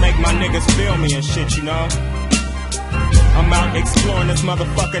 trying to make my niggas feel me and shit, I'm out exploring this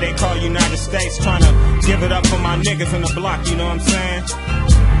motherfucker they call United States, trying to give it up for my niggas in the block, you know what I'm saying?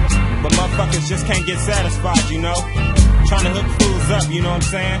 But motherfuckers just can't get satisfied, trying to hook fools up, you know what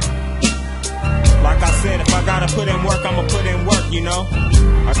I'm saying? Like I said, if I gotta put in work, I'ma put in work,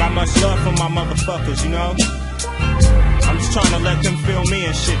 I got much love for my motherfuckers, I'm just trying to let them feel me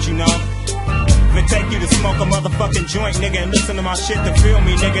and shit, If it take you to smoke a motherfucking joint, nigga, and listen to my shit to feel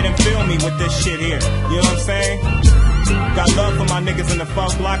me, nigga, then feel me with this shit here, you know what I'm saying? Got love for my niggas in the 4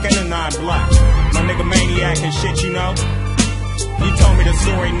 block and the 9 block. My nigga Maniac and shit, You told me the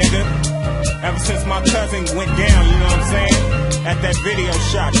story, nigga. Ever since my cousin went down, you know what I'm saying? At that video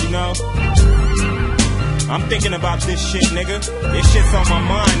shot, I'm thinking about this shit, nigga. This shit's on my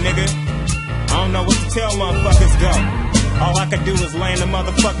mind, nigga. I don't know what to tell motherfuckers, though. All I could do is lay in the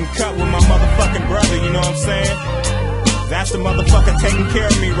motherfucking cut with my motherfucking brother, you know what I'm saying? That's the motherfucker taking care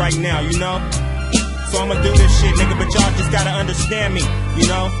of me right now, So I'ma do this shit, nigga, but y'all just gotta understand me,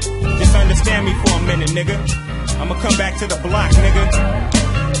 Just understand me for a minute, nigga. I'ma come back to the block, nigga,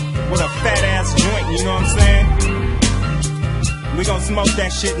 with a fat ass joint, you know what I'm saying? We gon' smoke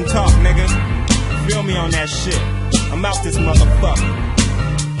that shit and talk, nigga. feel me on that shit? I'm out this motherfucker.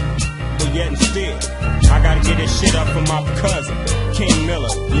 But yet and still, I gotta get this shit up for my cousin, King Miller.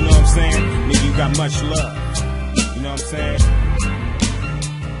 You know what I'm saying? Nigga, you got much love. You know what I'm saying?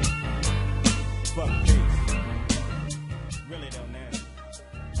 Fuck peace. Really don't matter.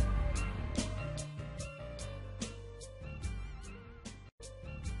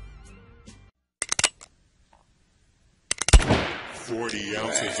 40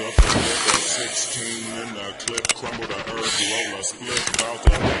 ounces of the liquor, 16 in the clip, crumble the herb, roll a split, about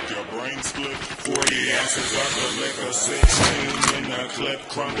to make your brain split. 40 ounces of the liquor, 16 in the clip,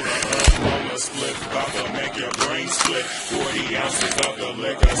 crumble the herb, roll a split, about to make your brain split. 40 ounces of the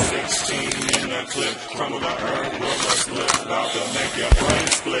liquor, 16 in the clip, crumble the herb, roll a split, about to make your brain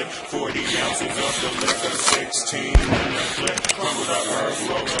split. 40 ounces of the liquor, 16 in the clip, crumble the herb,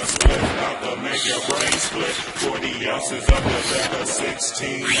 roll a split, about to make your brain split. 40 ounces of the liquor,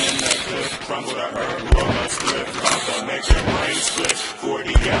 16 in the clip, crumble the herb, roll a split, about to make your brain split.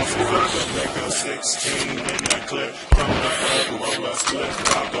 40 ounces of the liquor, 16 in the clip, crumble the herb, roll a split,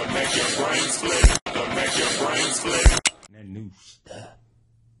 about to make your brain split, to make your brain split. That new stuff.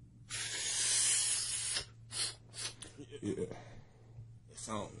 Yeah. It's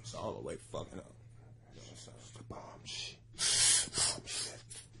on. It's all the way fucking up. It's the bomb shit. Bomb shit.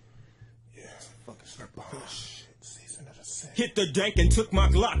 Yeah. Fucking bomb shit. Season of the set. Hit the dank and took my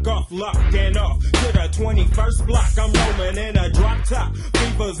Glock off, locked and off to the 21st block. I'm rolling in a drop top.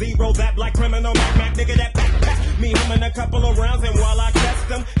 Fever zero, that black criminal Mac, nigga, that back. Me humming a couple of rounds, and while I test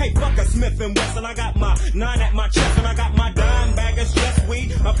them, hey, fuck a Smith and Wesson. I got my 9 at my chest, and I got my dime bag of just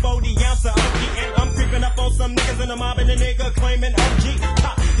weed, a 40 ounce of OG, and I'm creeping up on some niggas in the mob, and the nigga claiming OG.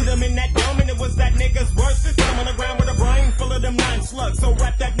 Pop, hit him in that dome, and it was that nigga's worst. Put him on the ground with a brain full of them 9 slugs. So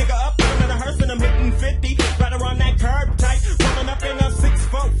wrap that nigga up, put him in a hearse, and I'm hitting 50, right around that curb tight, rolling up in a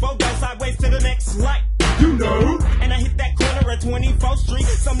 6'4", go sideways to the next light. You know. And I hit that corner at 24th Street.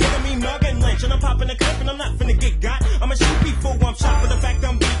 Some nigga me mugging Lynch, and I'm popping the clip, and I'm not finna get got. I'm a shoot before I'm shot for the fact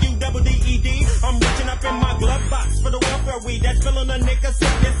I'm B-U-double-D-E-D. I'm reaching up in my glove box for the welfare weed that's filling a nigga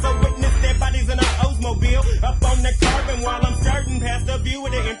sickness. So witness their bodies in an Oldsmobile up on the curb, and while I'm skirting past the view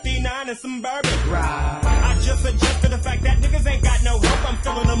with an empty 9 and some bourbon. I just adjust to the fact that niggas ain't got no hope. I'm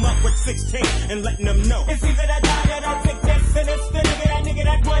filling them up with 16 and letting them know it's either that die or that sickness, and it's the nigga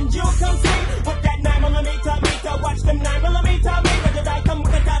that one jewel come see with that 9mm meter. Watch them 9mm me, whether I come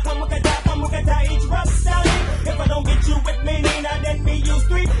with a top, come with a top, come with a tie, each rough style. If I don't get you with me, Nina, then me use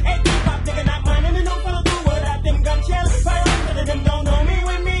 3 8 pop, nigga, not mine, and no follow through without them gun shells. Fire under them, don't know me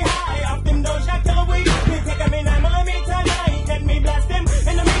when me high off them doors, shot killer weed. Me take them in 9mm night, then me blast them,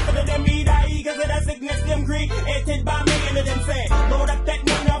 and the meat for the them me die, cause of that sickness, them created by me, and them say, load up that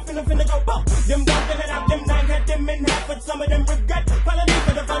Nina, finna go boom. Them don't fill it out, them 9 cut them in half, but some of them regret. Follow me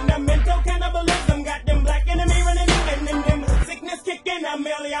for the fundamental cannibalism, got them black enemy running in, and them sickness kicking a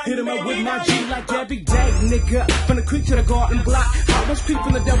million. Hit him up with my G like every day, nigga. From the creek to the garden block. I was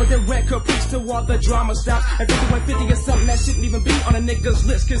creeping the devil with the record. Preach to all the drama stops. And 5150 is something that shouldn't even be on a nigga's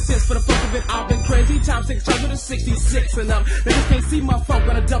list. Consists for the fuck of it, I've been crazy. Time 6 times with a 66 and up. Niggas can't see my phone.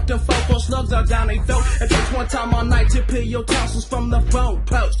 Gonna dump them 4 slugs out down they throat. It takes one time all night to peel your tonsils from the phone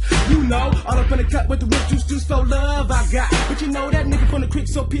post. You know, all up in the cut with the whip juice for love I got. But you know that nigga from the creek,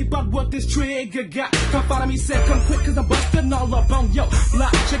 so peep out what this trigger got. Come follow me, said come quick, cause I'm busting all up on yo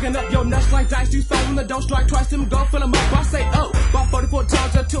block. Checking up your nuts like dice, you phone the don't strike twice, them go fill them up. I say, oh, about 44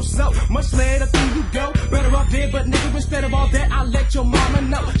 times until so much later through you go. Better off dead, but nigga, instead of all that, I let your mama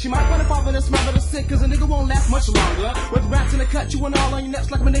know. She might run up off in the smell of the sick, cause a nigga won't last much longer. With rats in the cut, you and all on your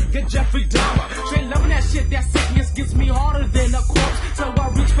nuts like my nigga Jeffrey Dahmer. Straight loving that shit, that sickness gets me harder than a corpse. So I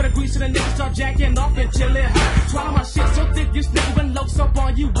reach for the grease and the nigga start jacking off until it hurts. Swallow my shit so thick, you nigga been loafs up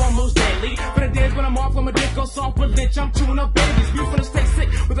on you almost daily. For the days when I'm off, when my dick goes soft with Lynch, I'm chewing up babies. You finna stay sick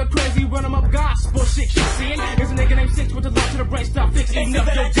with a crazy run 'em up gospel shit. She seeing is a nigga named Six with the love to the brain, stop fixing up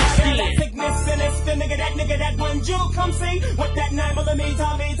your dick skin. Sickness, and it's the nigga that one jewel come see with that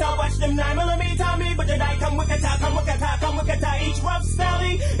 9mm meter. Watch them 9mm me, but did I come with a top, come with a top, come with a tie, each rough style.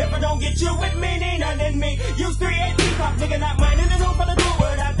 If I don't get you with me, Nina, then me use 3 8 pop, nigga, not mine, and no for the do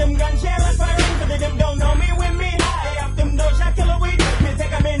without them gun shells. Fire for them don't know me when me high off them doors, shot killer weed. Me take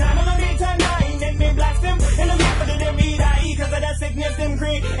them in 9mm 9, then me blast them, and the meat for them me die, cause of that sickness them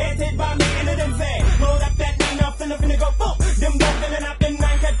created by me, and them say, load up that Nina, finna go boom. Them don't filling up them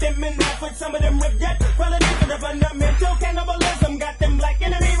 9, cut them in half with some of them regret. Follow them for the fundamental cannibalism, got them black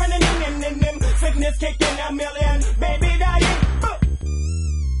enemy running in, and them sickness kicking a million, baby dying.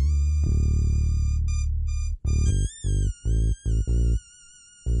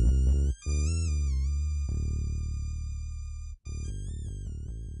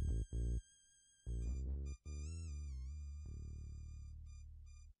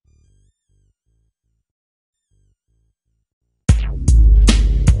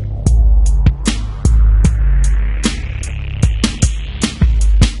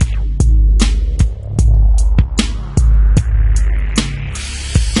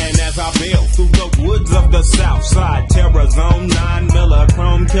 hoods of the south side, terror zone, 9 miller,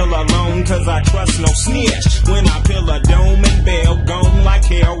 chrome killer alone, cause I trust no snitch. When I peel a dome and bail, gone like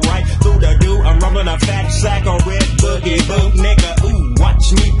hell, right through the dew. I'm rumbling a fat sack on red boogie boot, nigga, ooh,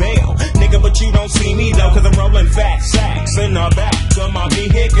 watch me bail. Nigga, but you don't see me though, cause I'm rolling fat sacks in the back of my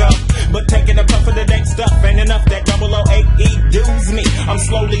vehicle. But taking a puff of the dank stuff ain't enough, that 008E doos me. I'm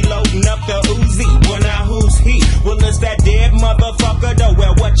slowly loading up the Uzi, well now who's he? Well it's that dead motherfucker though,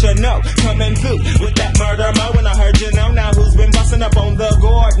 well what you know? Coming through with that murder mo, and I heard you know now who's been busting up on the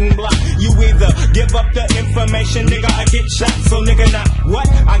Gordon block. You either give up the information, nigga, I get shot. So nigga, now what?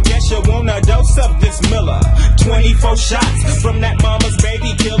 I guess you want a dose of this Miller. 24 shots from that mama's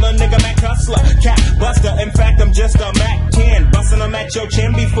baby killer, nigga, Mac hustler, cat buster. In fact, I'm just a Mac 10, busting them at your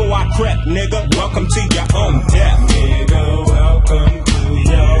chin before I crep, nigga. Welcome to your own death, nigga. Welcome to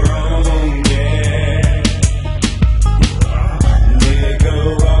your own death, nigga.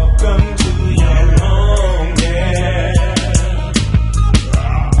 Welcome to your own death,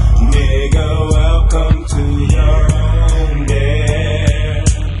 nigga. Welcome to your own death,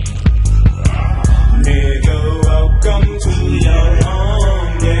 nigga. Welcome to your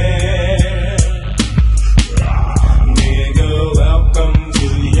own death, nigga. Welcome to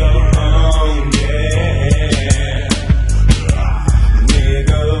your own death,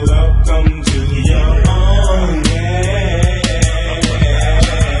 nigga. Welcome to your own death.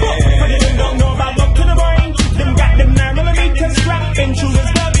 For them don't know about love to the brain, them got them 9mm strapped into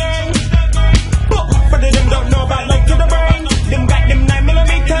his gang. For them don't know about love to the brain, them got them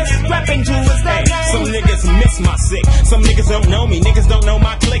 9mm strapped into his gang. Some niggas miss my sick, some niggas don't know me, niggas don't know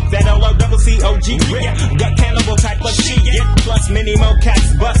my clique. That LOCCOG grit, got cannibal type of shit. Plus many more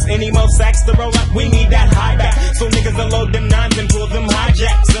cats bust, any more sacks to roll up. We need that high back, so niggas will load them nines and pull them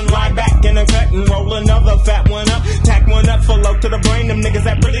hijacks and lie back in a cut and roll another fat one up. Tack one up for low to the brain. Them niggas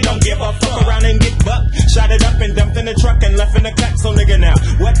that really don't give a fuck around and get bucked. Shot it up and dumped in the truck and left in the cut. So nigga, now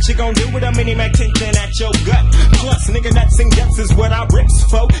what you gon' do with a mini Mac 10 at your gut? Plus nigga, nuts and guts is what I rips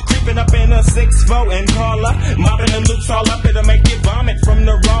for. Creeping up in a 6'4" and call up, mopping them loops all up. It'll make you vomit from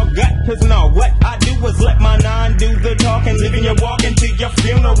the raw gut. Cause no, what I do is let my 9 do the talking, living your walking to your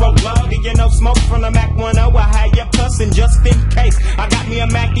funeral log. You know, smoke from the Mac 10, I had you pussing just in case. I got me a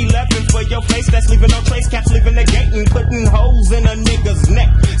Mac 11 for your face, that's leaving no trace. Caps leaving the gate and putting holes in a nigga's neck.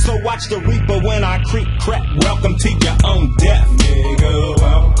 So watch the reaper when I creep crap. Welcome to your own death, nigga.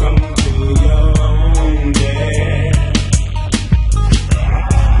 Welcome to your own death,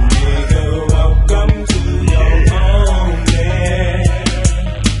 nigga. Welcome to your own death,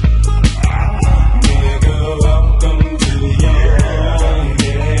 nigga. Welcome to your own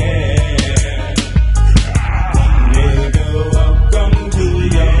death, nigga. Welcome to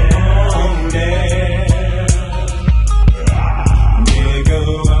your own death, nigga.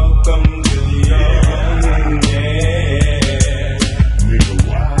 Welcome to your own death,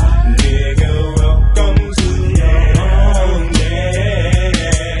 nigga. Welcome to your own death.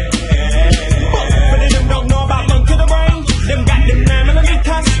 But them don't know about lung to the brain, them got them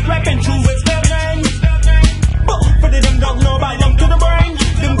 9mm strapping to his gang. But them don't know about lung to the brain,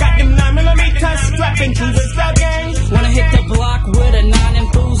 them got them 9mm strapping to his gang. Wanna hit the block with a 9 and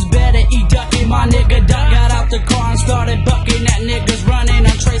fools better eat ducky. My nigga duck got out the car and started bucking at niggas running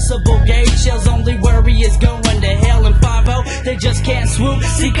untraceable gauge shells. Only worry is going to hell in 5-0. They just can't swoop,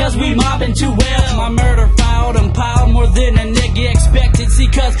 see cause we mobbing too well. My murder filed and piled more than a nigga expected. See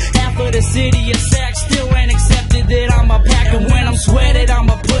cause half of the city is sacked, still ain't accepted that I'm a pack. And when I'm sweated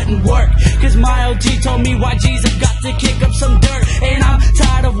I'ma put in work, cause my OG told me YG's have got to kick up some dirt. And I'm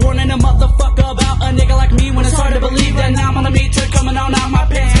tired of warning a motherfucker about a nigga like me, when it's hard to believe that 9mm coming on out my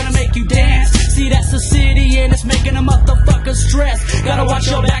pants gonna make you dance. See that's the city and it's making a motherfucker stress. Gotta watch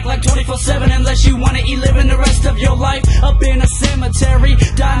your back like 24/7 unless you wanna eat living the rest of your life up in a cemetery.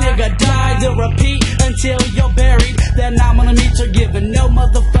 Die nigga die, they'll repeat until you're buried. That 9mm giving no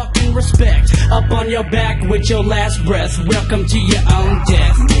motherfucking respect. Up on your back with your last breath. Welcome to your own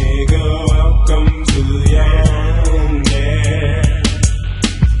death, nigga. Welcome to your own death,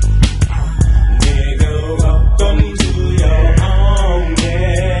 nigga. Welcome to your own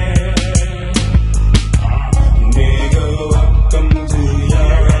death, nigga. Welcome to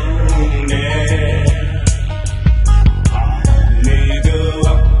your own death, nigga.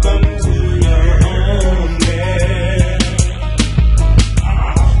 Welcome to your own death,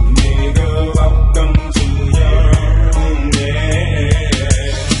 nigga. Welcome to your own death,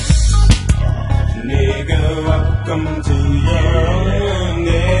 nigga. Welcome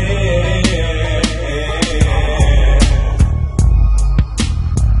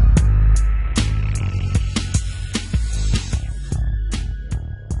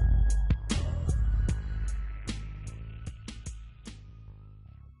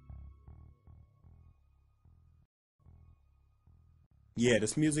Yeah,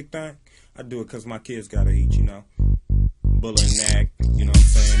 this music thing, I do it because my kids gotta eat, you know. Bull and nag, you know what I'm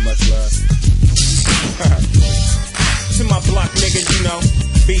saying? Much love. To my block niggas, you know.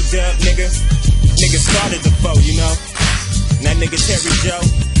 B-dub nigga. Nigga started the foe, you know. And that nigga Terry Joe.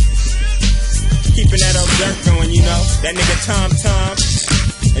 Keeping that old dirt going, you know. That nigga Tom.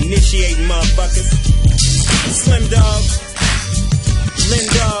 Initiating motherfuckers. Slim Dog. Lynn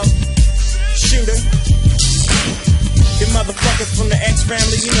Dog. Shooter. Them motherfuckers from the X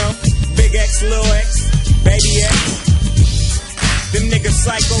family, you know. Big X, Lil X, Baby X. Them niggas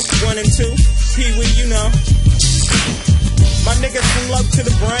Psycho 1 and 2. Pee-wee, you know. My niggas from low to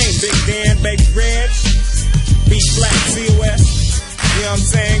the brain. Big Dan, Baby Reg. B-Flat, COS. You know what I'm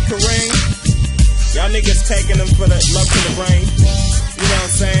saying? Kareem. Y'all niggas taking them for the low to the brain. You know what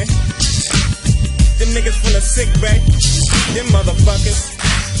I'm saying? Them niggas from the sick bay. Them motherfuckers.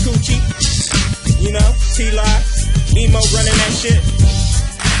 Coochie. You know? T-Lie. Emo running that shit.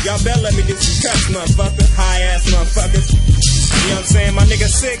 Y'all better let me do some cuts, motherfucker. High ass motherfuckers. You know what I'm saying? My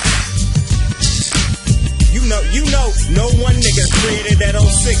nigga sick. You know, no one nigga created that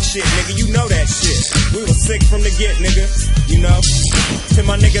old sick shit, nigga. You know that shit. We was sick from the get, nigga. You know? To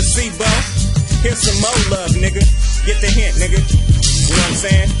my nigga C-Bo, here's some more love, nigga. Get the hint, nigga. You know what I'm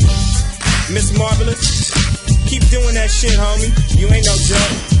saying? Miss Marvelous, keep doing that shit, homie. You ain't no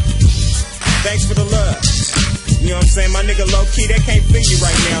joke. Thanks for the love. You know what I'm saying? My nigga low-key, they can't feel you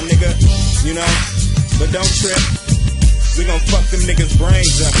right now, nigga. You know? But don't trip. We gon' fuck them niggas'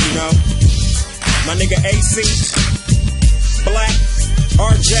 brains up, you know? My nigga AC, Black,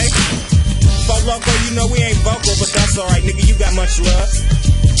 RJ, Fo Loco, you know we ain't vocal, but that's alright, nigga, you got much love.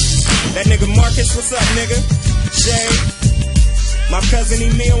 That nigga Marcus, what's up, nigga? Shay, my cousin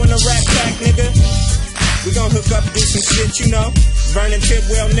Emil in the Rat Pack, nigga. We gon' hook up, do some shit, you know? Vernon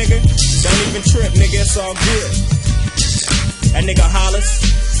Tidwell, nigga. Don't even trip, nigga, it's all good. That nigga Hollis,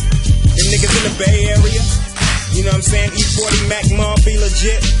 them niggas in the Bay Area. You know what I'm saying? E40 Mac Mall be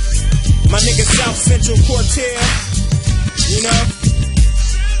legit. My nigga South Central Quartel, you know?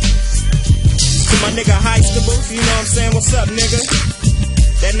 To my nigga Heistables, you know what I'm saying? What's up, nigga?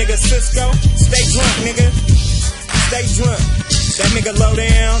 That nigga Cisco, stay drunk, nigga. Stay drunk. That nigga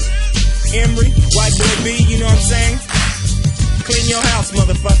Lowdown, Emery, White Boy B, you know what I'm saying? Clean your house,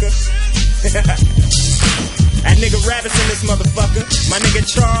 motherfucker. That nigga Rabbits in this motherfucker. My nigga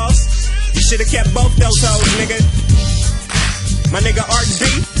Charles, you should've kept both those hoes, nigga. My nigga Art B,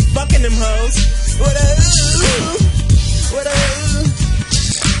 fucking them hoes. What up? What up?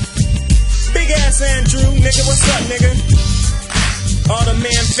 Big ass Andrew, nigga, what's up, nigga? All the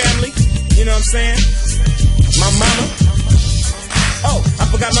man family, you know what I'm saying? My mama. Oh, I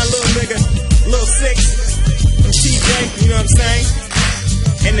forgot my little nigga, Lil Six, from TJ, you know what I'm saying?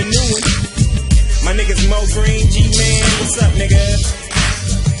 And the new one, my niggas Mo Green, G-Man, what's up, nigga?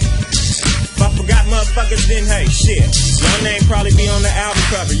 If I forgot motherfuckers, then hey, shit. Your name probably be on the album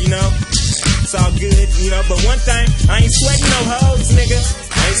cover, you know? It's all good, you know? But one thing, I ain't sweating no hoes, nigga.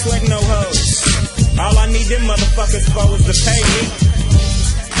 I ain't sweating no hoes. All I need them motherfuckers for is to pay me.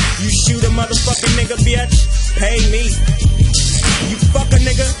 You shoot a motherfucking nigga, bitch, pay me. You fuck a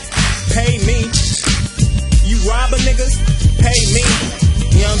nigga, pay me. You rob a nigga, pay me.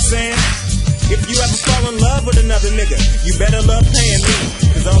 You know what I'm saying? If you ever fall in love with another nigga, you better love paying me.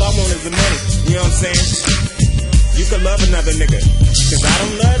 Cause all I want is the money. You know what I'm saying? You can love another nigga. Cause I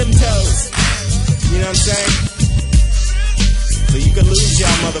don't love them toes. You know what I'm saying? So you can lose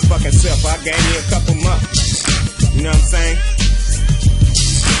y'all motherfucking self. I gave me a couple months. You know what I'm saying?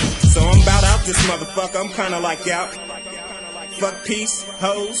 So I'm about out this motherfucker. I'm kinda like out. Fuck peace,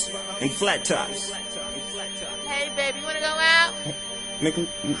 hoes, and flat tops. Hey baby, you wanna go out? Nigga,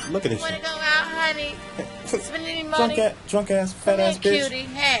 look at this Wanna shit. go out, honey? Spend any money? Drunk ass, fat Come ass here, bitch. cutie.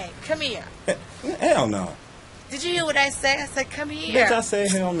 Hey, come here. Hell no. Did you hear what I said? I said, come here. Bitch, I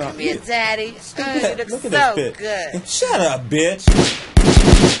said hell no. Come here, daddy. You look Look at so this bitch. good. Shut up, bitch.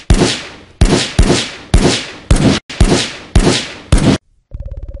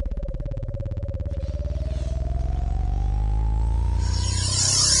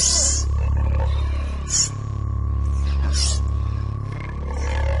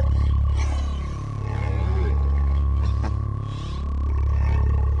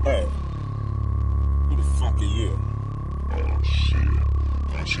 Hey, who the fuck are you? Oh shit.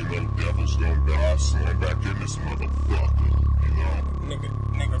 Don't you know devils don't die, so I'm back in this motherfucker, you know?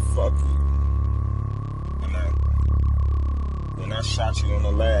 Nigga, fuck you. When I shot you on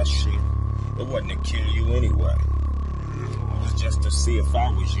the last shit, it wasn't to kill you anyway. It was just to see if I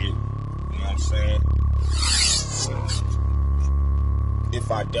was you. You know what I'm saying?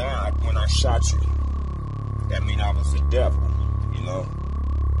 If I died when I shot you, that mean I was the devil. You you know.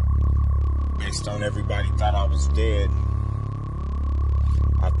 Based on everybody thought I was dead.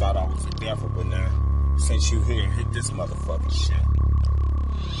 I thought I was the devil, but now, since you here, hit this motherfucking shit.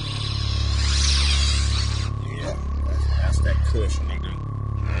 Yeah, that's that kush, nigga.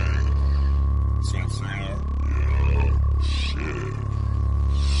 See what I'm saying? Yeah, shit.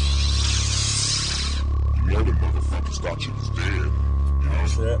 You know the motherfuckers thought you was dead. Don't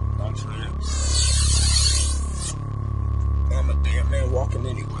trip. I'm a damn man walking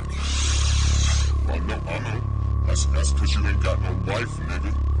anyway. I know. That's cause you ain't got no wife,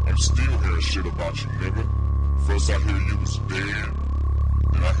 nigga. I'm still hearing shit about you, nigga. First I hear you was dead,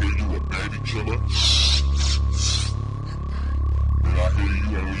 then I hear you a baby killer, then I hear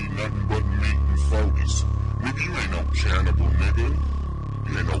you don't eat nothing but meat and 40s. Nigga, you ain't no cannibal, nigga.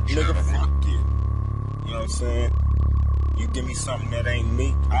 You ain't no cannibal. Nigga, fuck you. You know what I'm saying? You give me something that ain't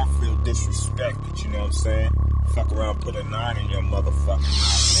meat, I'll feel disrespected, you know what I'm saying? Fuck around, put a 9 in your motherfucking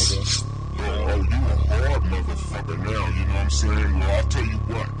mouth, nigga. Oh, you a hard motherfucker now, you know what I'm saying? Well, I'll tell you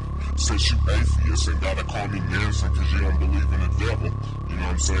what. Since you atheist and gotta call me Manson cause you don't believe in the devil, you know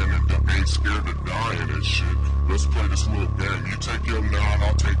what I'm saying? And ain't scared of dying and shit. Let's play this little game. You take your 9,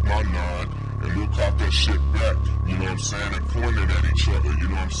 I'll take my 9, and we'll cop that shit back, you know what I'm saying? And point it at each other, you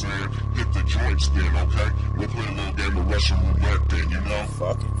know what I'm saying? Hit the joints then, okay? We'll play a little game of Russian roulette then, you know?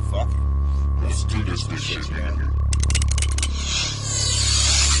 Fuck it. Let's do this shit, man.